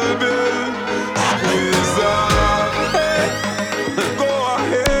 Funeral bill. Squeeze up.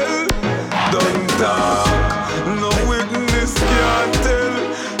 No witness can't tell.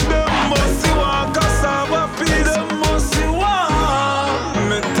 Them must see one cassava pea. Them must see one.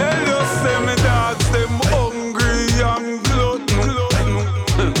 Me tell you, say me dogs them hungry and glutton.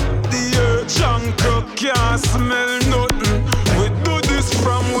 The earth junker can't smell nothing. We do this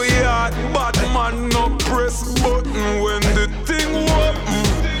from we heart. Bad man no press button when the thing open.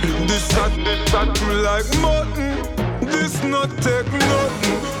 This at me like mutton. This not take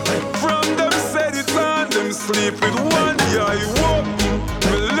nothing. From them said it on them sleep with one eye open.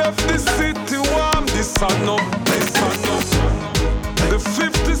 Me left the city warm, this and up. The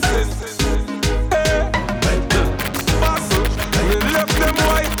 56, hey, puzzle. Me left them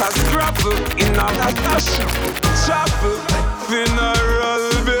white as gravel in a chapel. Funeral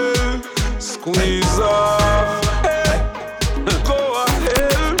bill, squeeze off. Hey, go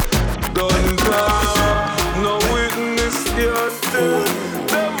ahead, don't talk. No witness can't tell.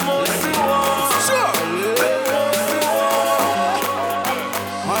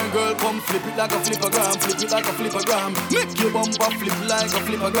 Flip it like a flippergram, flip it like a flippergram. Make your bumper flip like a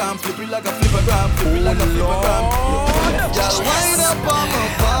flippergram, flip it like a flippergram, flip it like a flippergram. Girl, wind up on my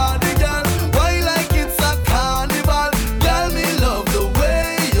body, girl. Why like it's a carnival? Girl, me love the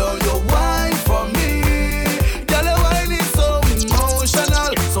way you wine for me. Girl, your wine is so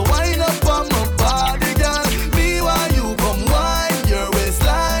emotional. So wind up on my body, girl. Me while you come wine your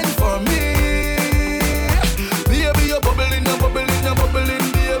waistline for me. Baby, you're bubbling, you're bubbling, you're bubbling.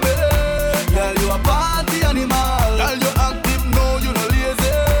 Girl, you a party animal. Girl, you active, no, you no lazy.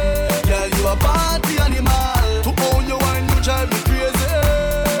 Girl, you a party animal. To own your wine, you drive me crazy.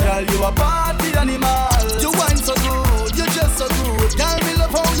 Girl, you a party animal. You wine so good, you just so good. Girl, me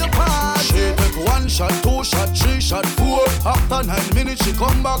love how you party. She take 1 shot, 2 shot, 3 shot, 4. After 9 minutes, she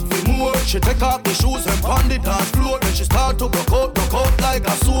come back for more. She take off the shoes and pound the dance floor. Then she start to broke out like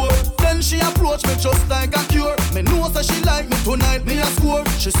a sword. Then she approach me just like a cure. Me know that she like me tonight, me a score.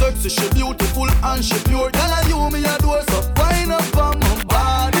 She sexy, she beautiful and she pure. Girl, and you me a door, so wind up on my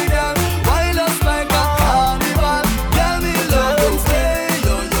body, girl. Wind us like a carnival. Girl, me love you, say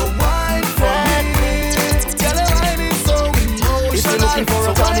you wine for me. Girl, your wine is so emotional. If you're looking for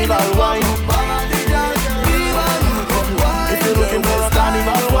a carnival wine, if you're looking for a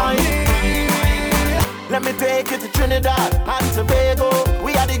carnival wine, let me take you to Trinidad and Tobago.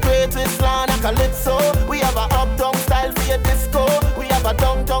 We are the greatest land of Calypso. We have a up-down style for your disco. We have a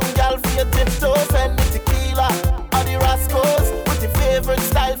down-down gal for your tiptoe. Send me tequila or the Rascals with your favorite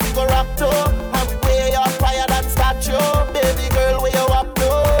style for your rock to. And we way up higher than statue. Baby girl, where you up to?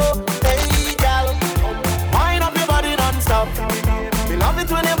 Hey gal, wind up your body non-stop. We love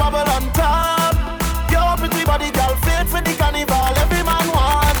it when you bubble on top. Your pretty body gal, fit for the carnival. Every man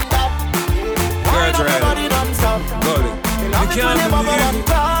want that. Wind up your body non-stop. We love it when you bubble on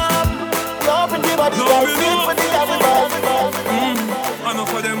top. Your pretty body gal, fit for the carnival. I know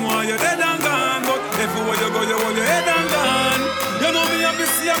for them why you're dead and gone, but everywhere you go, you want your head and gone. You know me happy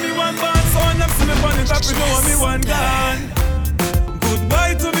see me one band, so when them see me on the top, you know me one gone.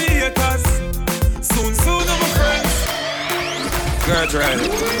 Goodbye to me haters, soon, my friends. Girl, try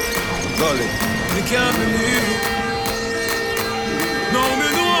it, Gully. You can't believe it. No, me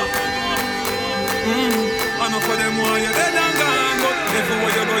know. I know for them why you're dead and gone, but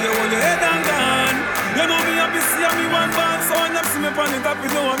everywhere you go, you want your head and gone. You know me happy see me one band, so when them see me on it up, you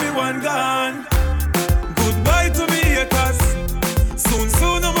know me one gone. Goodbye to me haters.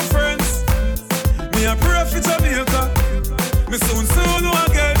 Soon, my friends. Me a pray for Jamaica. Me soon,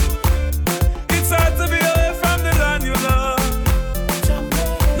 again. It's hard to be away from the land you love.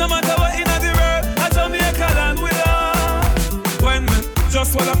 No matter what in the world, a Jamaica land we love. When me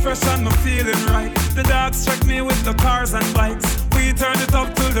just while I'm fresh and me feeling right, the dogs check me with the cars and bikes. We turn it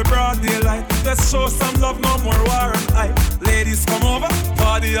up till the broad daylight. Let's show some love, no more war and hype. Ladies come over,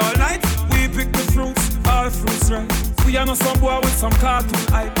 party all night. We pick the fruits, all fruits right. We are no some boy with some cartoon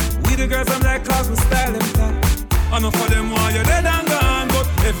hype. We the girls I'm like cause we style them tight. Enough for them while you're dead and gone, but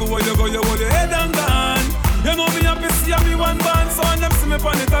everywhere you go you hold your head and gone. You know me happy see me one band, so when them see me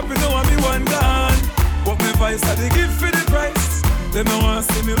on the top you know me one gone. But me vice I they give for the price. They don't want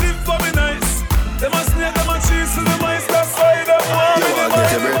to see me live for me nice. They must snake them and cheese to the mice, that's why they want me. You want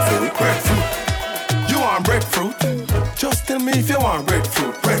get your breadfruit. You want breadfruit? Just tell me if you want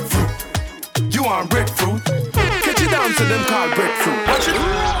breadfruit. You want breadfruit? Get you down to them called breadfruit. Watch it.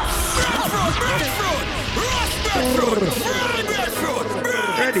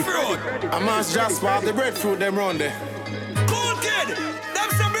 Breadfruit. I must just swap the breadfruit them round there. Cool kid. Them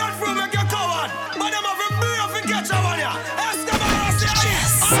some breadfruit make you coward. But them have a beer if you catch a one ya.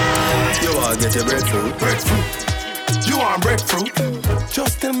 You want get your breadfruit. You want breadfruit?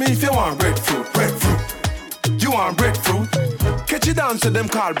 Just tell me if you want breadfruit. You want breadfruit? Catch you down to them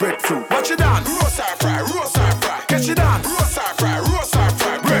called breadfruit. Watch you dance. Roast or fry. Catch you dance. Roast or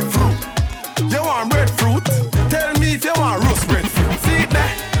fry. Breadfruit. You want breadfruit? Tell me if you want roast breadfruit. See it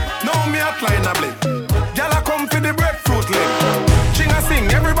there? Now me a line a blade. Gyal a come for the breadfruit leg. Ching a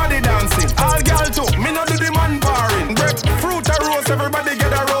sing, everybody dancing. All gyal too. Me no do the man barring. Breadfruit a roast, everybody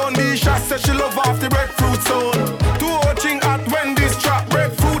get around. Me shot said she love off the breadfruit zone. Too watching at when this trap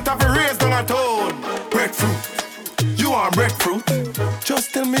breadfruit have a raised on a tone. Breadfruit. You want breadfruit?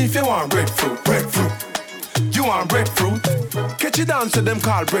 Just tell me if you want breadfruit. You want breadfruit? Catch you down to them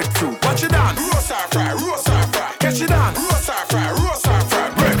called breadfruit. Watch you dance. Roast or fry. Catch you dance. Roast or fry.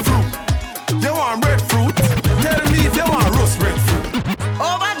 Breadfruit. You want breadfruit? Tell me if you want roast breadfruit.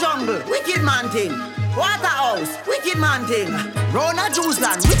 Over jungle, wicked man thing. Waterhouse, wicked man thing. Rona Juice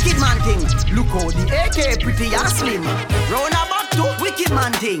Land, wicked man thing. Look how the AK pretty and slim. Rona Back wicked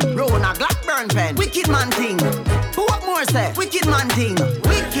man thing. Rona Blackburn pen, wicked man thing. What more say? Wicked man thing.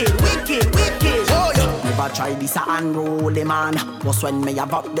 Wicked. Oh yeah. Never try this a unroll man. Just when me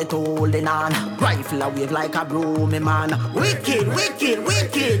about the holding on. Rifle a wave like a broom man. Wicked.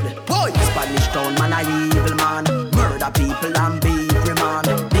 Boy, Spanish town man a evil man. Murder people and beat man.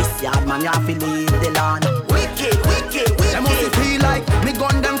 This yard man you have to leave the land. Wicked. Them must feel like me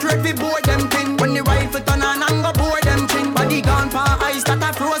gun them trade we board them thing. When the rifle turn on and go board them thing. Body gone pa ice that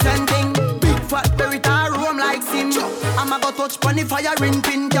a frozen thing. Big fat berry roam like sim. I'ma go touch pony fire ring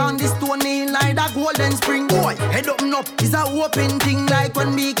pin. Down this stone in like a golden spring. Boy, head up is a open thing. Like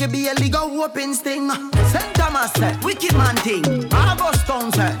when BKB go open sting. St. Thomas say, wicked man thing. August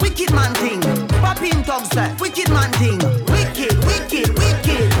Town say, wicked man thing. Papin Tug say, wicked man thing. Wicked.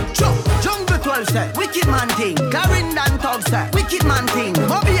 Jungle 12 say, wicked man thing. Clarendon Tug say, wicked man thing.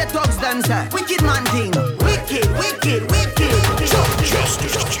 Bobby Tugs them say, wicked man thing. Wicked.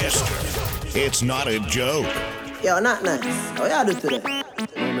 Jester. It's not a joke. Yo, not nice. What you do today?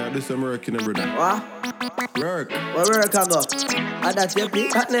 I do some working every day. What? Work. What work I go? That you play?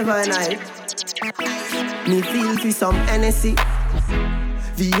 That never night. Me feel for some NSC.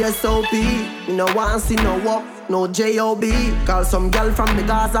 VSOP. Me no want see no walk, no J.O.B. Call some girl from the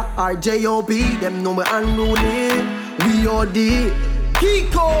Gaza or J.O.B. Them know me unruly. V.O.D.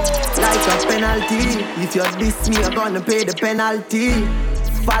 Kiko. Like a penalty. If you diss me, you're gonna pay the penalty.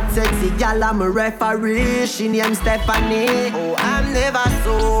 Fat sexy gal, I'm a referee. She named Stephanie. Oh, I'm never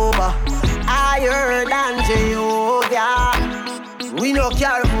sober. Higher than Jehovah. We no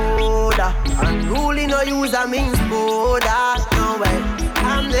care order. Unruly no use a means border. No way.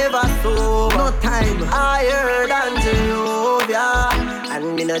 I'm never sober. No time. Higher than Jehovah.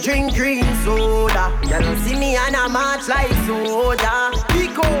 And me no drink green soda. You don't see me and I march like soda.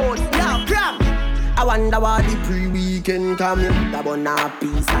 Big old, yeah, crap. I wonder what the pre-weekend coming. That one a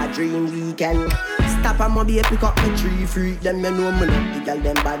piece of dream weekend. Stop and maybe pick up my tree freak. Them you know me not the girl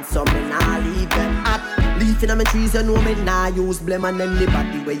them bad, so me nah leave them. Hot leaf in my trees, you know me nah use blame. And then the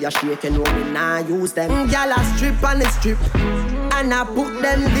body where you shake, you know me nah use them. Girl a strip on the strip, and I put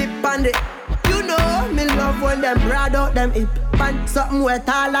them lip on the. You know me love when them broad out them hip. And something wet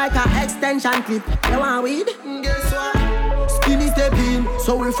all like a extension clip. You want weed? Guess what? Skinny step in,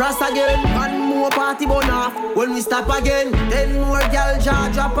 so we frost again. One more more party burn off. When we stop again, then more girl jaw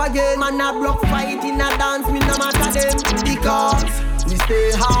drop again. Man a broke fight in a dance, me no matter them. Because we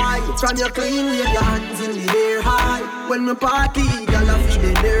stay high, from your clean, wave your hands in the air high. When we party, girl a feed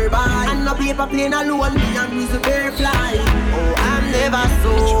them nearby. And no paper plane alone, me and me bear fly. Oh, I'm never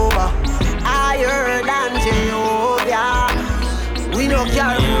sober, higher than Jehovah. We no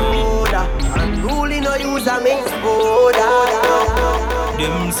care soda, and rule no use a mix soda.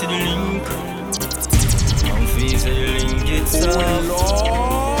 Them see the link, and face the link it's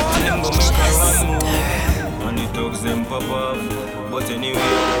off. Them go make a run move, and the thugs them pop off. But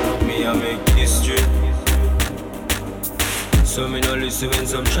anyway, me a make history. So me no listen when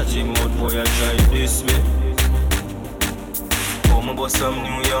some chatty mouth boy a try diss me. Come about some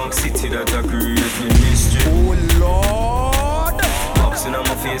New York City that a create me mystery. Oh Lord, boxing on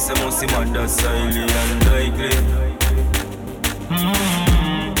my face I must see my that silently and likely.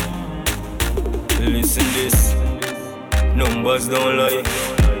 Listen this, numbers don't lie.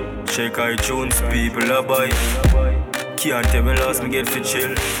 Check iTunes, people are buy. Can't tell me last me get for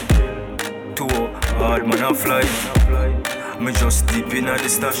chill. Too hard man a fly. Me just deep in the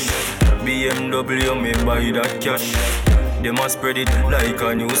stash. BMW me buy that cash. Them a spread it like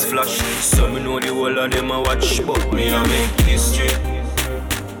a news flash. So me know the whole of them a watch, but me a make history.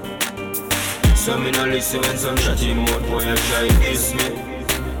 So me no listen when some chatty mouth boy a try diss me.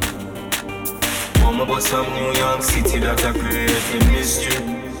 Come about some New York City that a create a mystery.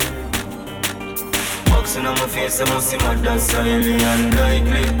 Boxing on my face I must see my dance highly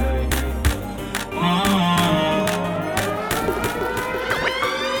unlikely.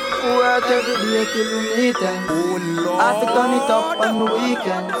 Work every day till we meet ends. I have to turn it up on the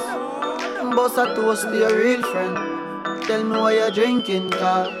weekends. Boss a toast to your real friend. Tell me why you're drinking,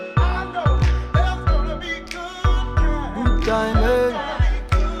 car. Good time, eh?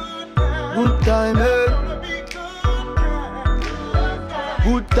 Good time, eh?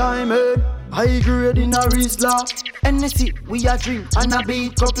 Good time, eh? High grade in a Rizla. NSC, we a drink and a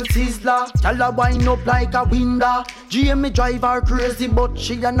beat couple sizzler. Tell her wind up like a window. GM drive her crazy but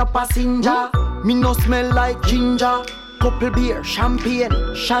she a no passenger. Me no smell like ginger. Couple beer, champagne,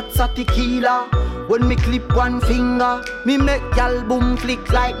 shots of tequila. When me clip one finger, me make y'all boom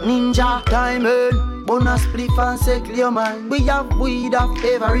flick like ninja. Time in, bonus spliff and say clear man. We have weed of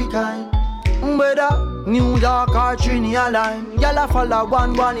every kind. Whether New York or Trinidad line, y'all a follow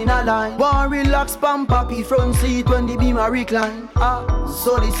one in a line. One relax, pump happy front seat when the beam a recline.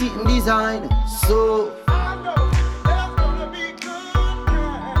 So the seating design, so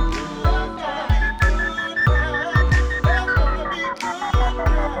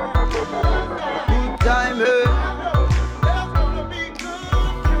good time, eh?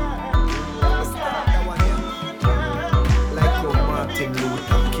 like your Martin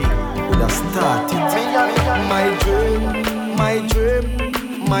Luther King would have started. My dream, my dream,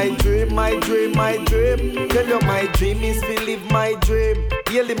 my dream, my dream, my dream. Tell you my dream is to live my dream.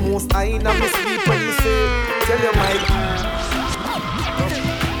 Hear the most I in my sleep when you say. Tell you my.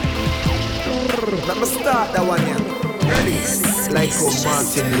 Let me start that one here. Please, like how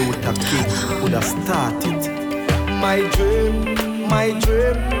Martin Luther King would have started. My dream, my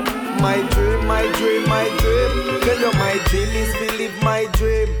dream, my dream, my dream, my dream. Tell you my dream is to live my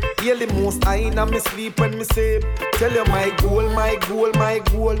dream. Hear the most I in my sleep when me say. Tell you my goal, my goal, my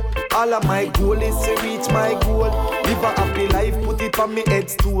goal. All of my goal is to reach my goal. Live a happy life, put it on me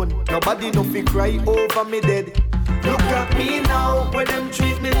headstone. Nobody no fi cry over me dead. Look at me now, when them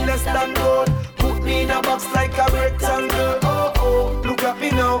treat me less than gold. Put me in a box like a rectangle. Oh oh, look at me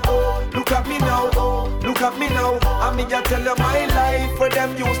now. Oh, look at me now. Oh, look at me now. I mean, I tell you my life where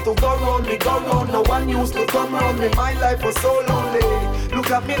them used to go round me, go round. No one used to come round me. My life was so lonely. Look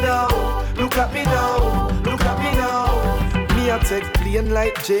at me now. Look at me now. Look at me now. Me a take plane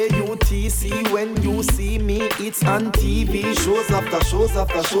like JUTC. When you see me, it's on TV. Shows after shows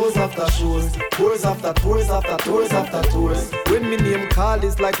after shows after shows. Tours after tours after tours after tours. When me name call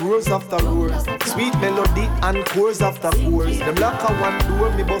is like roars after roars. Sweet melody and chorus after chorus. Them lock a one door,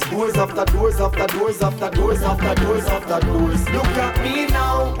 me bust doors after doors after doors after doors after doors after doors. Look at me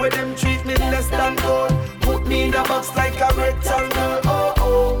now, where them treat me less than gold. Put me in a box like a rectangle. Oh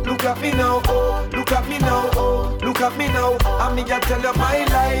oh, look at me now. Oh, look at me now. Oh, look at me now. I mean, I tell you my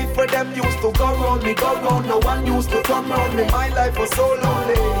life where them used to go round me, go round. No one used to come round me. My life was so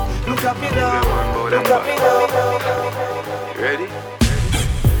lonely. Look at me now. Look at me now. Ready?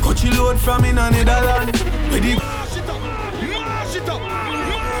 Cut your load from in another land. Ready?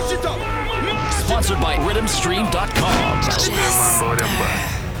 Sponsored by RhythmStream.com.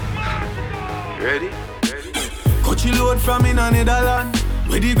 Ready? Cut your load from in another land.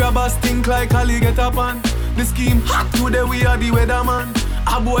 Where the grabbers think like Ali get up on. The scheme hot today, we are the weatherman.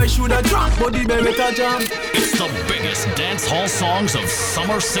 A boy shoulda dropped, but the beretta jam. It's the biggest dance hall songs of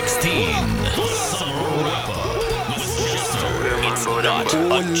Summer 16. Summer Wrap-Up with Chester. It's not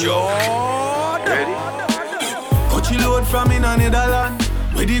a joke. Ready? Coachy load from in a Netherland.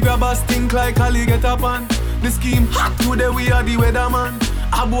 Where the grabbers think like Ali get up on. The scheme hot today, we are the weatherman.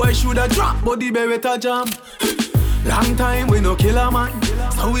 A boy shoulda dropped, but the beretta jam. Long time we no kill a man.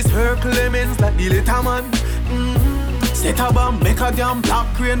 So it's her Clemens like the little man. Set a bomb, make a damn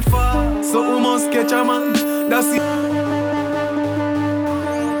black rain fall. So we must catch a man. That's it.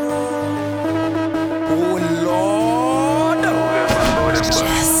 Oh Lord.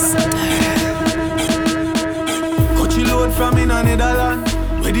 Coachy load from in a Netherland.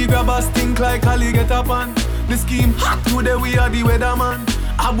 Where the grabbers think like Ali get up on. The scheme hot today, we are the weatherman.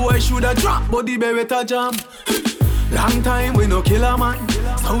 A boy shoulda dropped, but the beretta jam. Long time we no kill a man.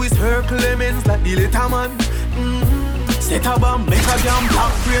 So it's her Clemens like the little man. Set a bomb, make a damn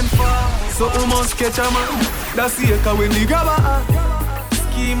black rain fall. So we must catch a man. That's the echo when the grabber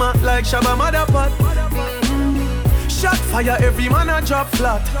schema like Shabba Motherpot. Shot fire, every man a drop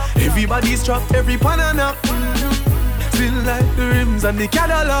flat. Everybody's trapped, every pan a nap. Spin like the rims and the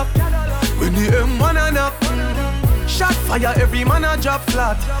Cadillac. When the M1 a nap. Shot fire, every man a drop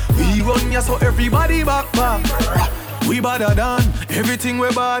flat. We run ya so everybody back. We badder than everything we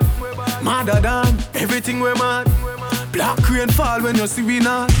bad. Madder than everything we mad. Black rain fall when you see we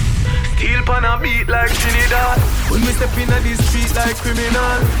not. Steel pan a beat like Trinidad. When we step in the street like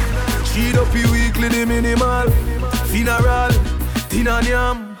criminal. Cheat up you weekly the minimal. Funeral, tin and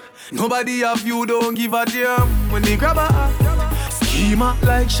yam. Nobody have you, don't give a damn. When they grab a schema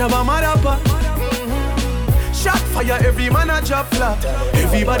like Shabba Motherpot. Shot fire, every man a drop flat.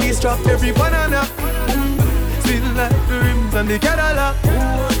 Everybody's trapped, every banana. Spin like the rims and the Cadillac.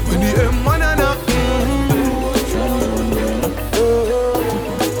 When the M1 a knock.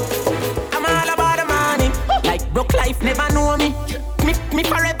 I'm all about the money. Like broke life never know me. Me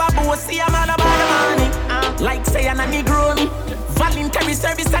forever bossy, I'm all about the money. Like say I'm a Negro me. Voluntary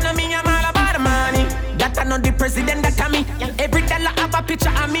service and me, I'm all about the money. That I know the president that can me. Every dollar have a picture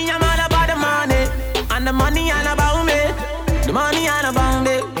of me, I'm all about the money. And the money all about me. The money all about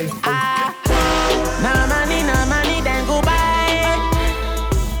me. No money, then go buy.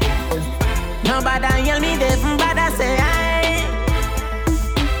 Nobody yell me, they from bad, I say aye.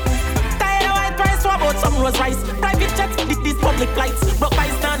 Tired of white price, what about some Rolls Royce? Private jets, these public flights. Broke by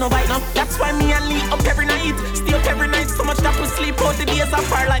star, no bite now. That's why me and Lee up every night. Stay up every night, so much that we sleep out the days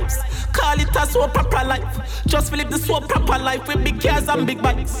of our lives. Call it a so proper life. Just live the so proper life with big cars and big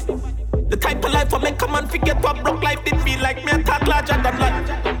bikes. The type of life I make a man forget what broke life did feel like. Me a talk larger than life.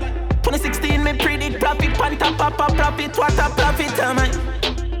 2016 me predict profit, panta papa profit, what a profit am I?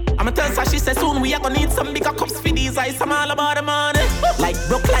 I'ma tell her she says soon we are gonna need some bigger cups for these eyes. I'm all about the money. Like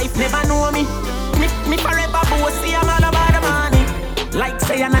broke life never know me. Me forever bossy, I'm all about the money. Like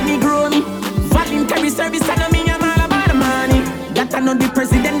say I'm a Negro me. Voluntary service and me, I'm all about the money. That I know the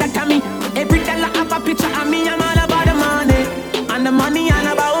president that can me. Every dollar have a picture of me, I'm all about the money. And the money all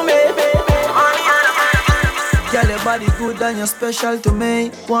about me. Girl, your body good and you're special to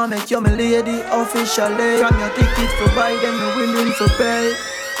me. Wanna make you my lady officially. From your ticket to buy, then you're willing to pay.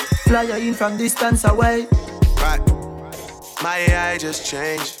 Fly you in from distance away. Right, my AI just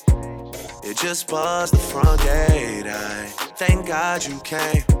changed. It just buzzed the front gate. I thank God you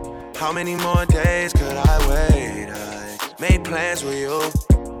came. How many more days could I wait? I made plans with you,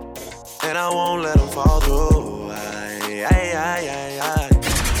 and I won't let them fall through.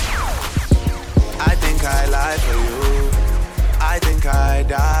 I think I lie for you. I think I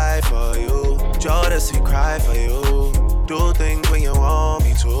die for you. Jodeci cry for you. Do things when you want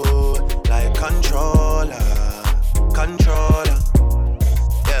me to. Like controller.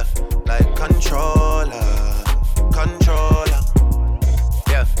 Yeah, like controller.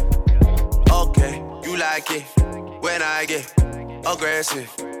 Yeah. Okay, you like it when I get aggressive.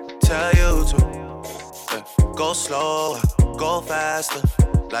 Tell you to go slower, go faster.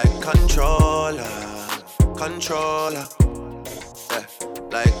 Like controller. Yeah,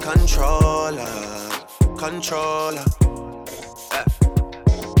 like controller. Yeah.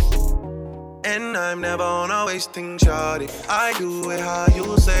 And I'm never on a wasting shawty. I do it how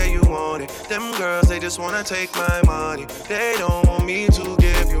you say you want it. Them girls, they just wanna take my money. They don't want me to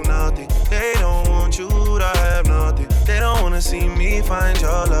give you nothing. They don't want you to have nothing. They don't wanna see me find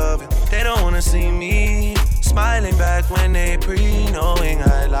your loving. They don't wanna see me smiling back when they knowing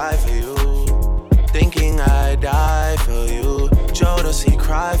I lie for you. Thinking I die for you. Jodeci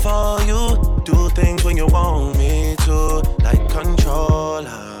cry for you. Do things when you want me to. Like controller.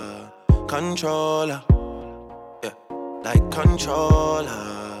 controller. Yeah, like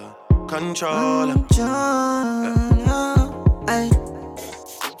controller. Controller. Ay,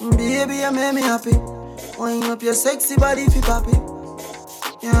 baby, you make me happy. Wind up your sexy body fi poppy.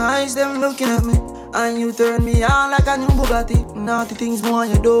 Your eyes them looking at me, and you turn me on like a new Bugatti. Naughty things more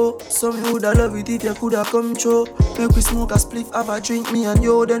you do, so me woulda love it if you coulda come true. Make we smoke a spliff, have a drink, me and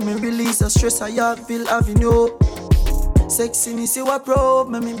you. Then me release the stress I have, feel having you. Sexy me see what probe,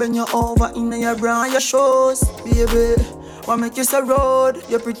 make me bend you over in your bra and your shoes, baby. Why make you so road?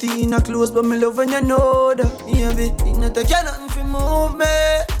 You're pretty in a clothes, but me love when you know that, baby. It not take you nothing to move me.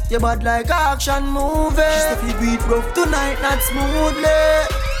 You bad like action movie. She say fi beat rough tonight, not smoothly.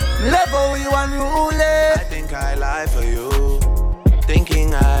 Love how you unruly. I think I lie for you,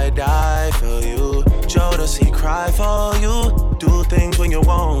 thinking I die for you. Jodeci cry for you, do things when you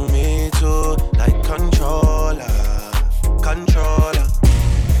want me to. Like controller, controller.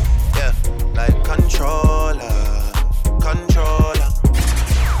 Yeah, like controller, controller.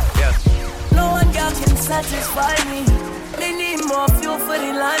 Yeah. No one girl can satisfy me. Me need more fuel for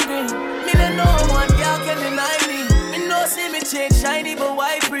the laundry. Me don't know one girl can deny me. Me no see me change shiny but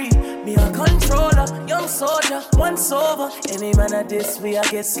white free. Me a controller, young soldier, once over. Any man at this way I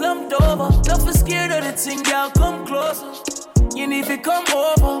get slumped over. Don't be scared of the thing, girl, come closer. You need to come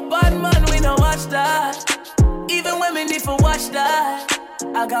over. Bad man, we no watch that. Even when me need to watch that,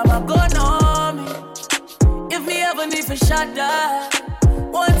 I got my gun on me. If me ever need to shot that.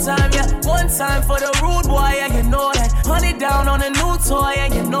 One time, yeah, one time for the rude boy, yeah, you know that. Honey down on a new toy, yeah,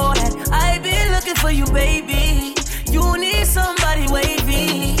 you know that. I been looking for you, baby. You need somebody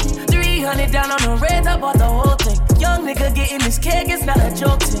wavy. 300 down on the red, I bought the whole thing. Young nigga getting this cake, it's not a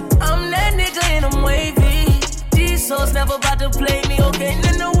joke thing. I'm that nigga and I'm wavy. These souls never about to play me, okay?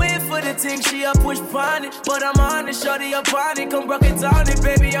 In the way for the thing, she a push pon it. But I'm on it, shorty up on it. Come rock it down it,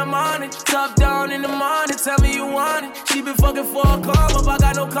 baby, I'm on it. Top down in the morning, tell me you want it. She been fucking for a come up, I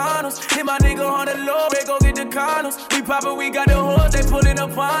got no condoms. Hit my nigga on the low, they go get the condoms. We poppin', we got the hoes, they pullin'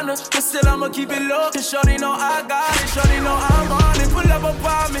 up on us. But still I'ma keep it low, cause shorty know I got it. Shorty know I'm on it, pull up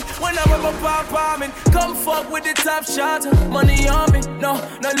upon me. When I rub up bombing, come fuck with the top shots. Money on me, no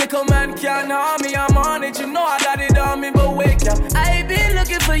little man can't harm me. I'm on it, you know I got it on me, but wake up. I been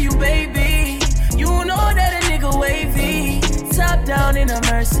looking for you, baby. You know that a nigga wavy. Top down in a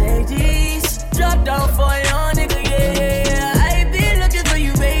Mercedes. Drop down for your nigga, yeah. I been looking for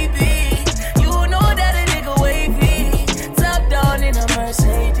you, baby. You know that a nigga wavy. Top down in a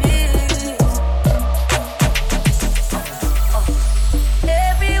Mercedes.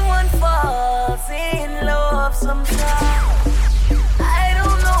 Everyone falls in love sometimes. I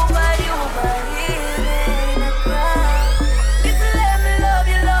don't know about you, but it ain't a crime. If you let me love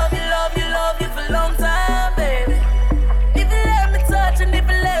you, love you, love you, love you for a long time, baby. If you let me touch and if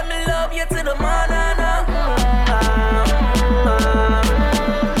you let me love you to the morning.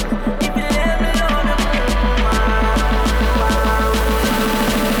 If you let me love you,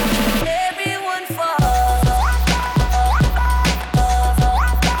 everyone falls.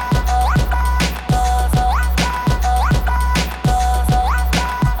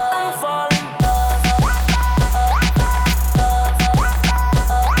 I'm falling.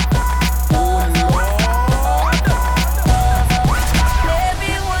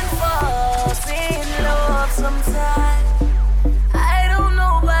 Everyone falls in love sometime. I don't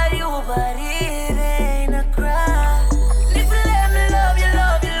know about you, but it ain't a crime. If you let me love you,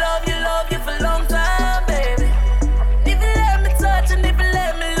 love you, love you, love you for a long time, baby. If you let me touch and if you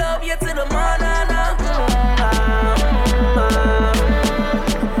let me love you to the morning.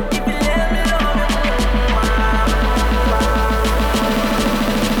 If you let me love you,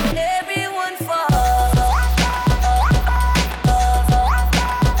 everyone falls.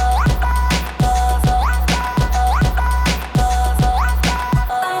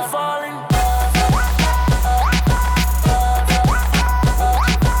 I'm falling.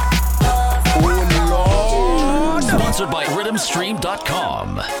 Sponsored by RhythmStream.com.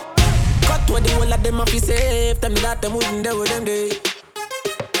 Cut what the whole of them off is safe. Tell me that them wouldn't do with them day.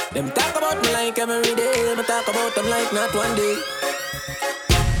 Them talk about me like every day. Me talk about them like not one day.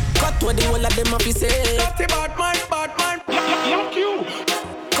 Cut what the whole of them off is safe. Dirty bad man, lock you.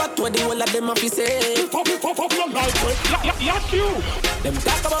 Cut what the whole of them off is safe. Fuck your life, lock you. Them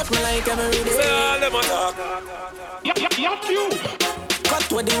talk about me like every day. Say all them a talk. Lock you.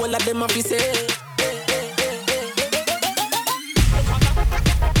 Cut what the whole of them off is safe.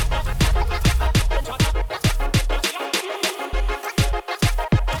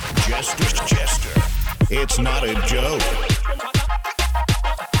 Jester. It's not a joke.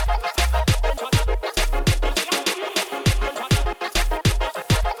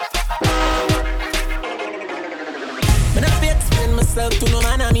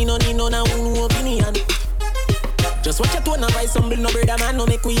 on a own opinion. Just watch your tone and buy some bill, no brother man. No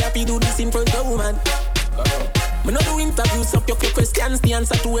make we happy do this in front of woman. Me no do interviews up your questions. The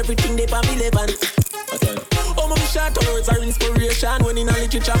answer to everything they can be relevant. Oh, my short words are inspiration. When in a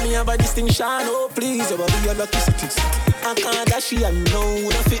literature, me have a distinction. Oh, please, you be a lucky city. I can't dash you and know who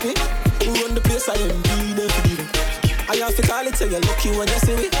don't fit me. Who run the place, I am be the feeling. I have to call it so you're lucky when you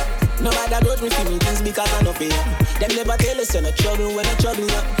see me. Nobody got me for me things because I know fear. Them never tell us you're not trouble when I trouble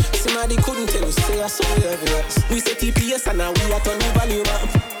you. Somebody couldn't tell us, say I saw you everywhere. We say TPS and now we are turning value up.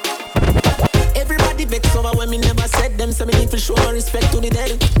 Everybody vex over when me never said them, so me need to show my respect to the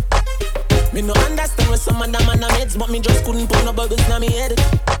dead. Me no understand where some of them man are meds, but me just couldn't put no bubbles in my head.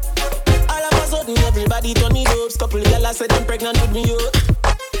 All of a sudden, everybody turn me dopes. Couple of y'all said I'm pregnant with me, yo.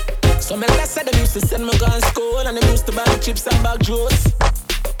 So me like said they used to send me gun school, and they used to buy me chips and bag juice.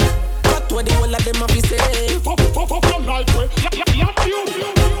 But what the whole of them have to say? But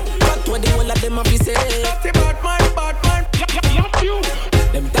what the whole of them have to say? That's about my Batman.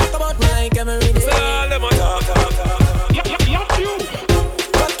 Them talk about me like every day. So all them talk.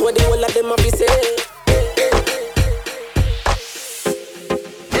 But what the whole of them have to say?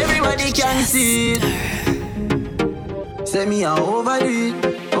 Everybody can see it. Say me a overdo it,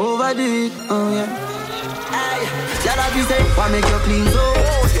 oh yeah. Y'all be say, why make you clean so?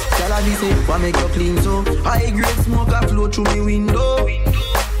 Y'all be say, why make you clean so? High grade smoke a flow through me window.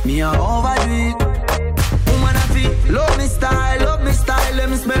 Me a overdo it. Woman a feel, love me style. Let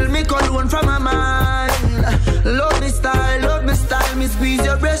me smell me cologne from my mind. Love me style. Me squeeze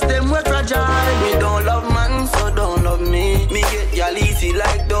your breast, them wet fragile. Me don't love man, so don't love me. Me get y'all easy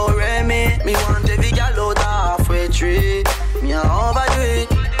like Doremi. Me want every gal out halfway tree. Me a overdo it.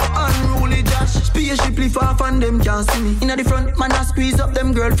 Unruly Josh, spaceshiply far from them can't see me. Inna the front, man I squeeze up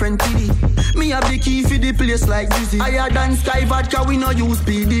them girlfriend kitty. Me have the key for the place like Dizzy. Higher than Sky Vodka, we no use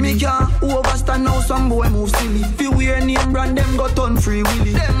PD. Me can't overstand now some boy move silly. Fi wear name brand, them got on free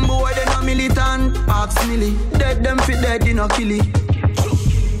willy. Them boy they no militant, ask milly. Dead them fit dead, they no kill it.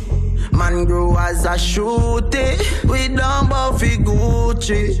 Man grow as a shooty. We don't bow fi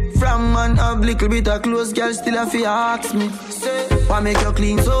Gucci. From man have little bit of clothes, girl still a fi ask me. Say, why make you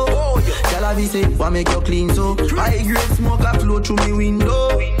clean so? Girl a be say, why make you clean so? High grade smoke a flow through me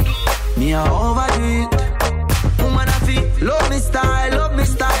window. Me a overdo it. Woman a fi love me style.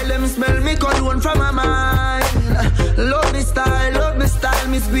 Let me smell me cologne from my mind. Love me style.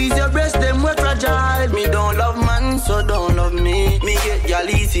 Me squeeze your breast, them wet fragile. Me don't love man, so don't love me. Me get y'all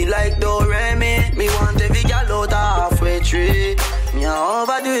easy like Doremi. Me want every gal out halfway tree. Me a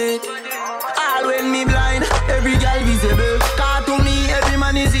overdo it. All when me blind, every gal visible. Car to me, every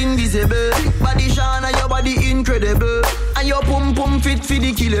man is invisible. Big body shine and your body incredible. And your pum pum fit for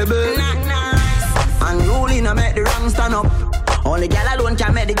the killable. Nice. And rolling I make the wrong stand up. Only gal alone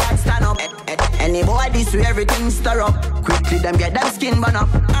can make the God stand up. Any boy this way everything stir up. Quickly them get them skin burn up.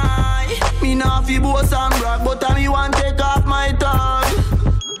 Aye, me nah fi boast and brag, but I me want take off my tag.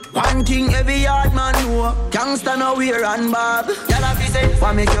 One thing every yard man know, gangsta no wear and bob. Y'all fi say,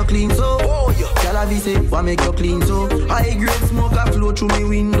 why make you clean so? Y'all fi say, why make you clean so? High grade smoke a flow through me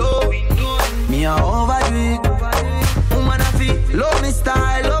window. Me a overdo it. Woman a fi love me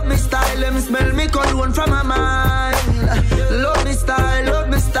style. Let me smell me cologne from my mind. Love me style.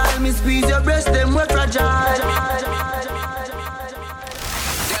 Me squeeze your breast, them wet fragile.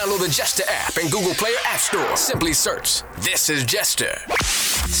 Download the Jester app in Google Play or App Store. Simply search This Is Jester.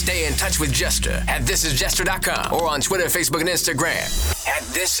 Stay in touch with Jester at thisisjester.com or on Twitter, Facebook, and Instagram at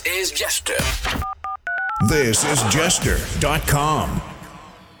This Is Jester. Thisisjester.com.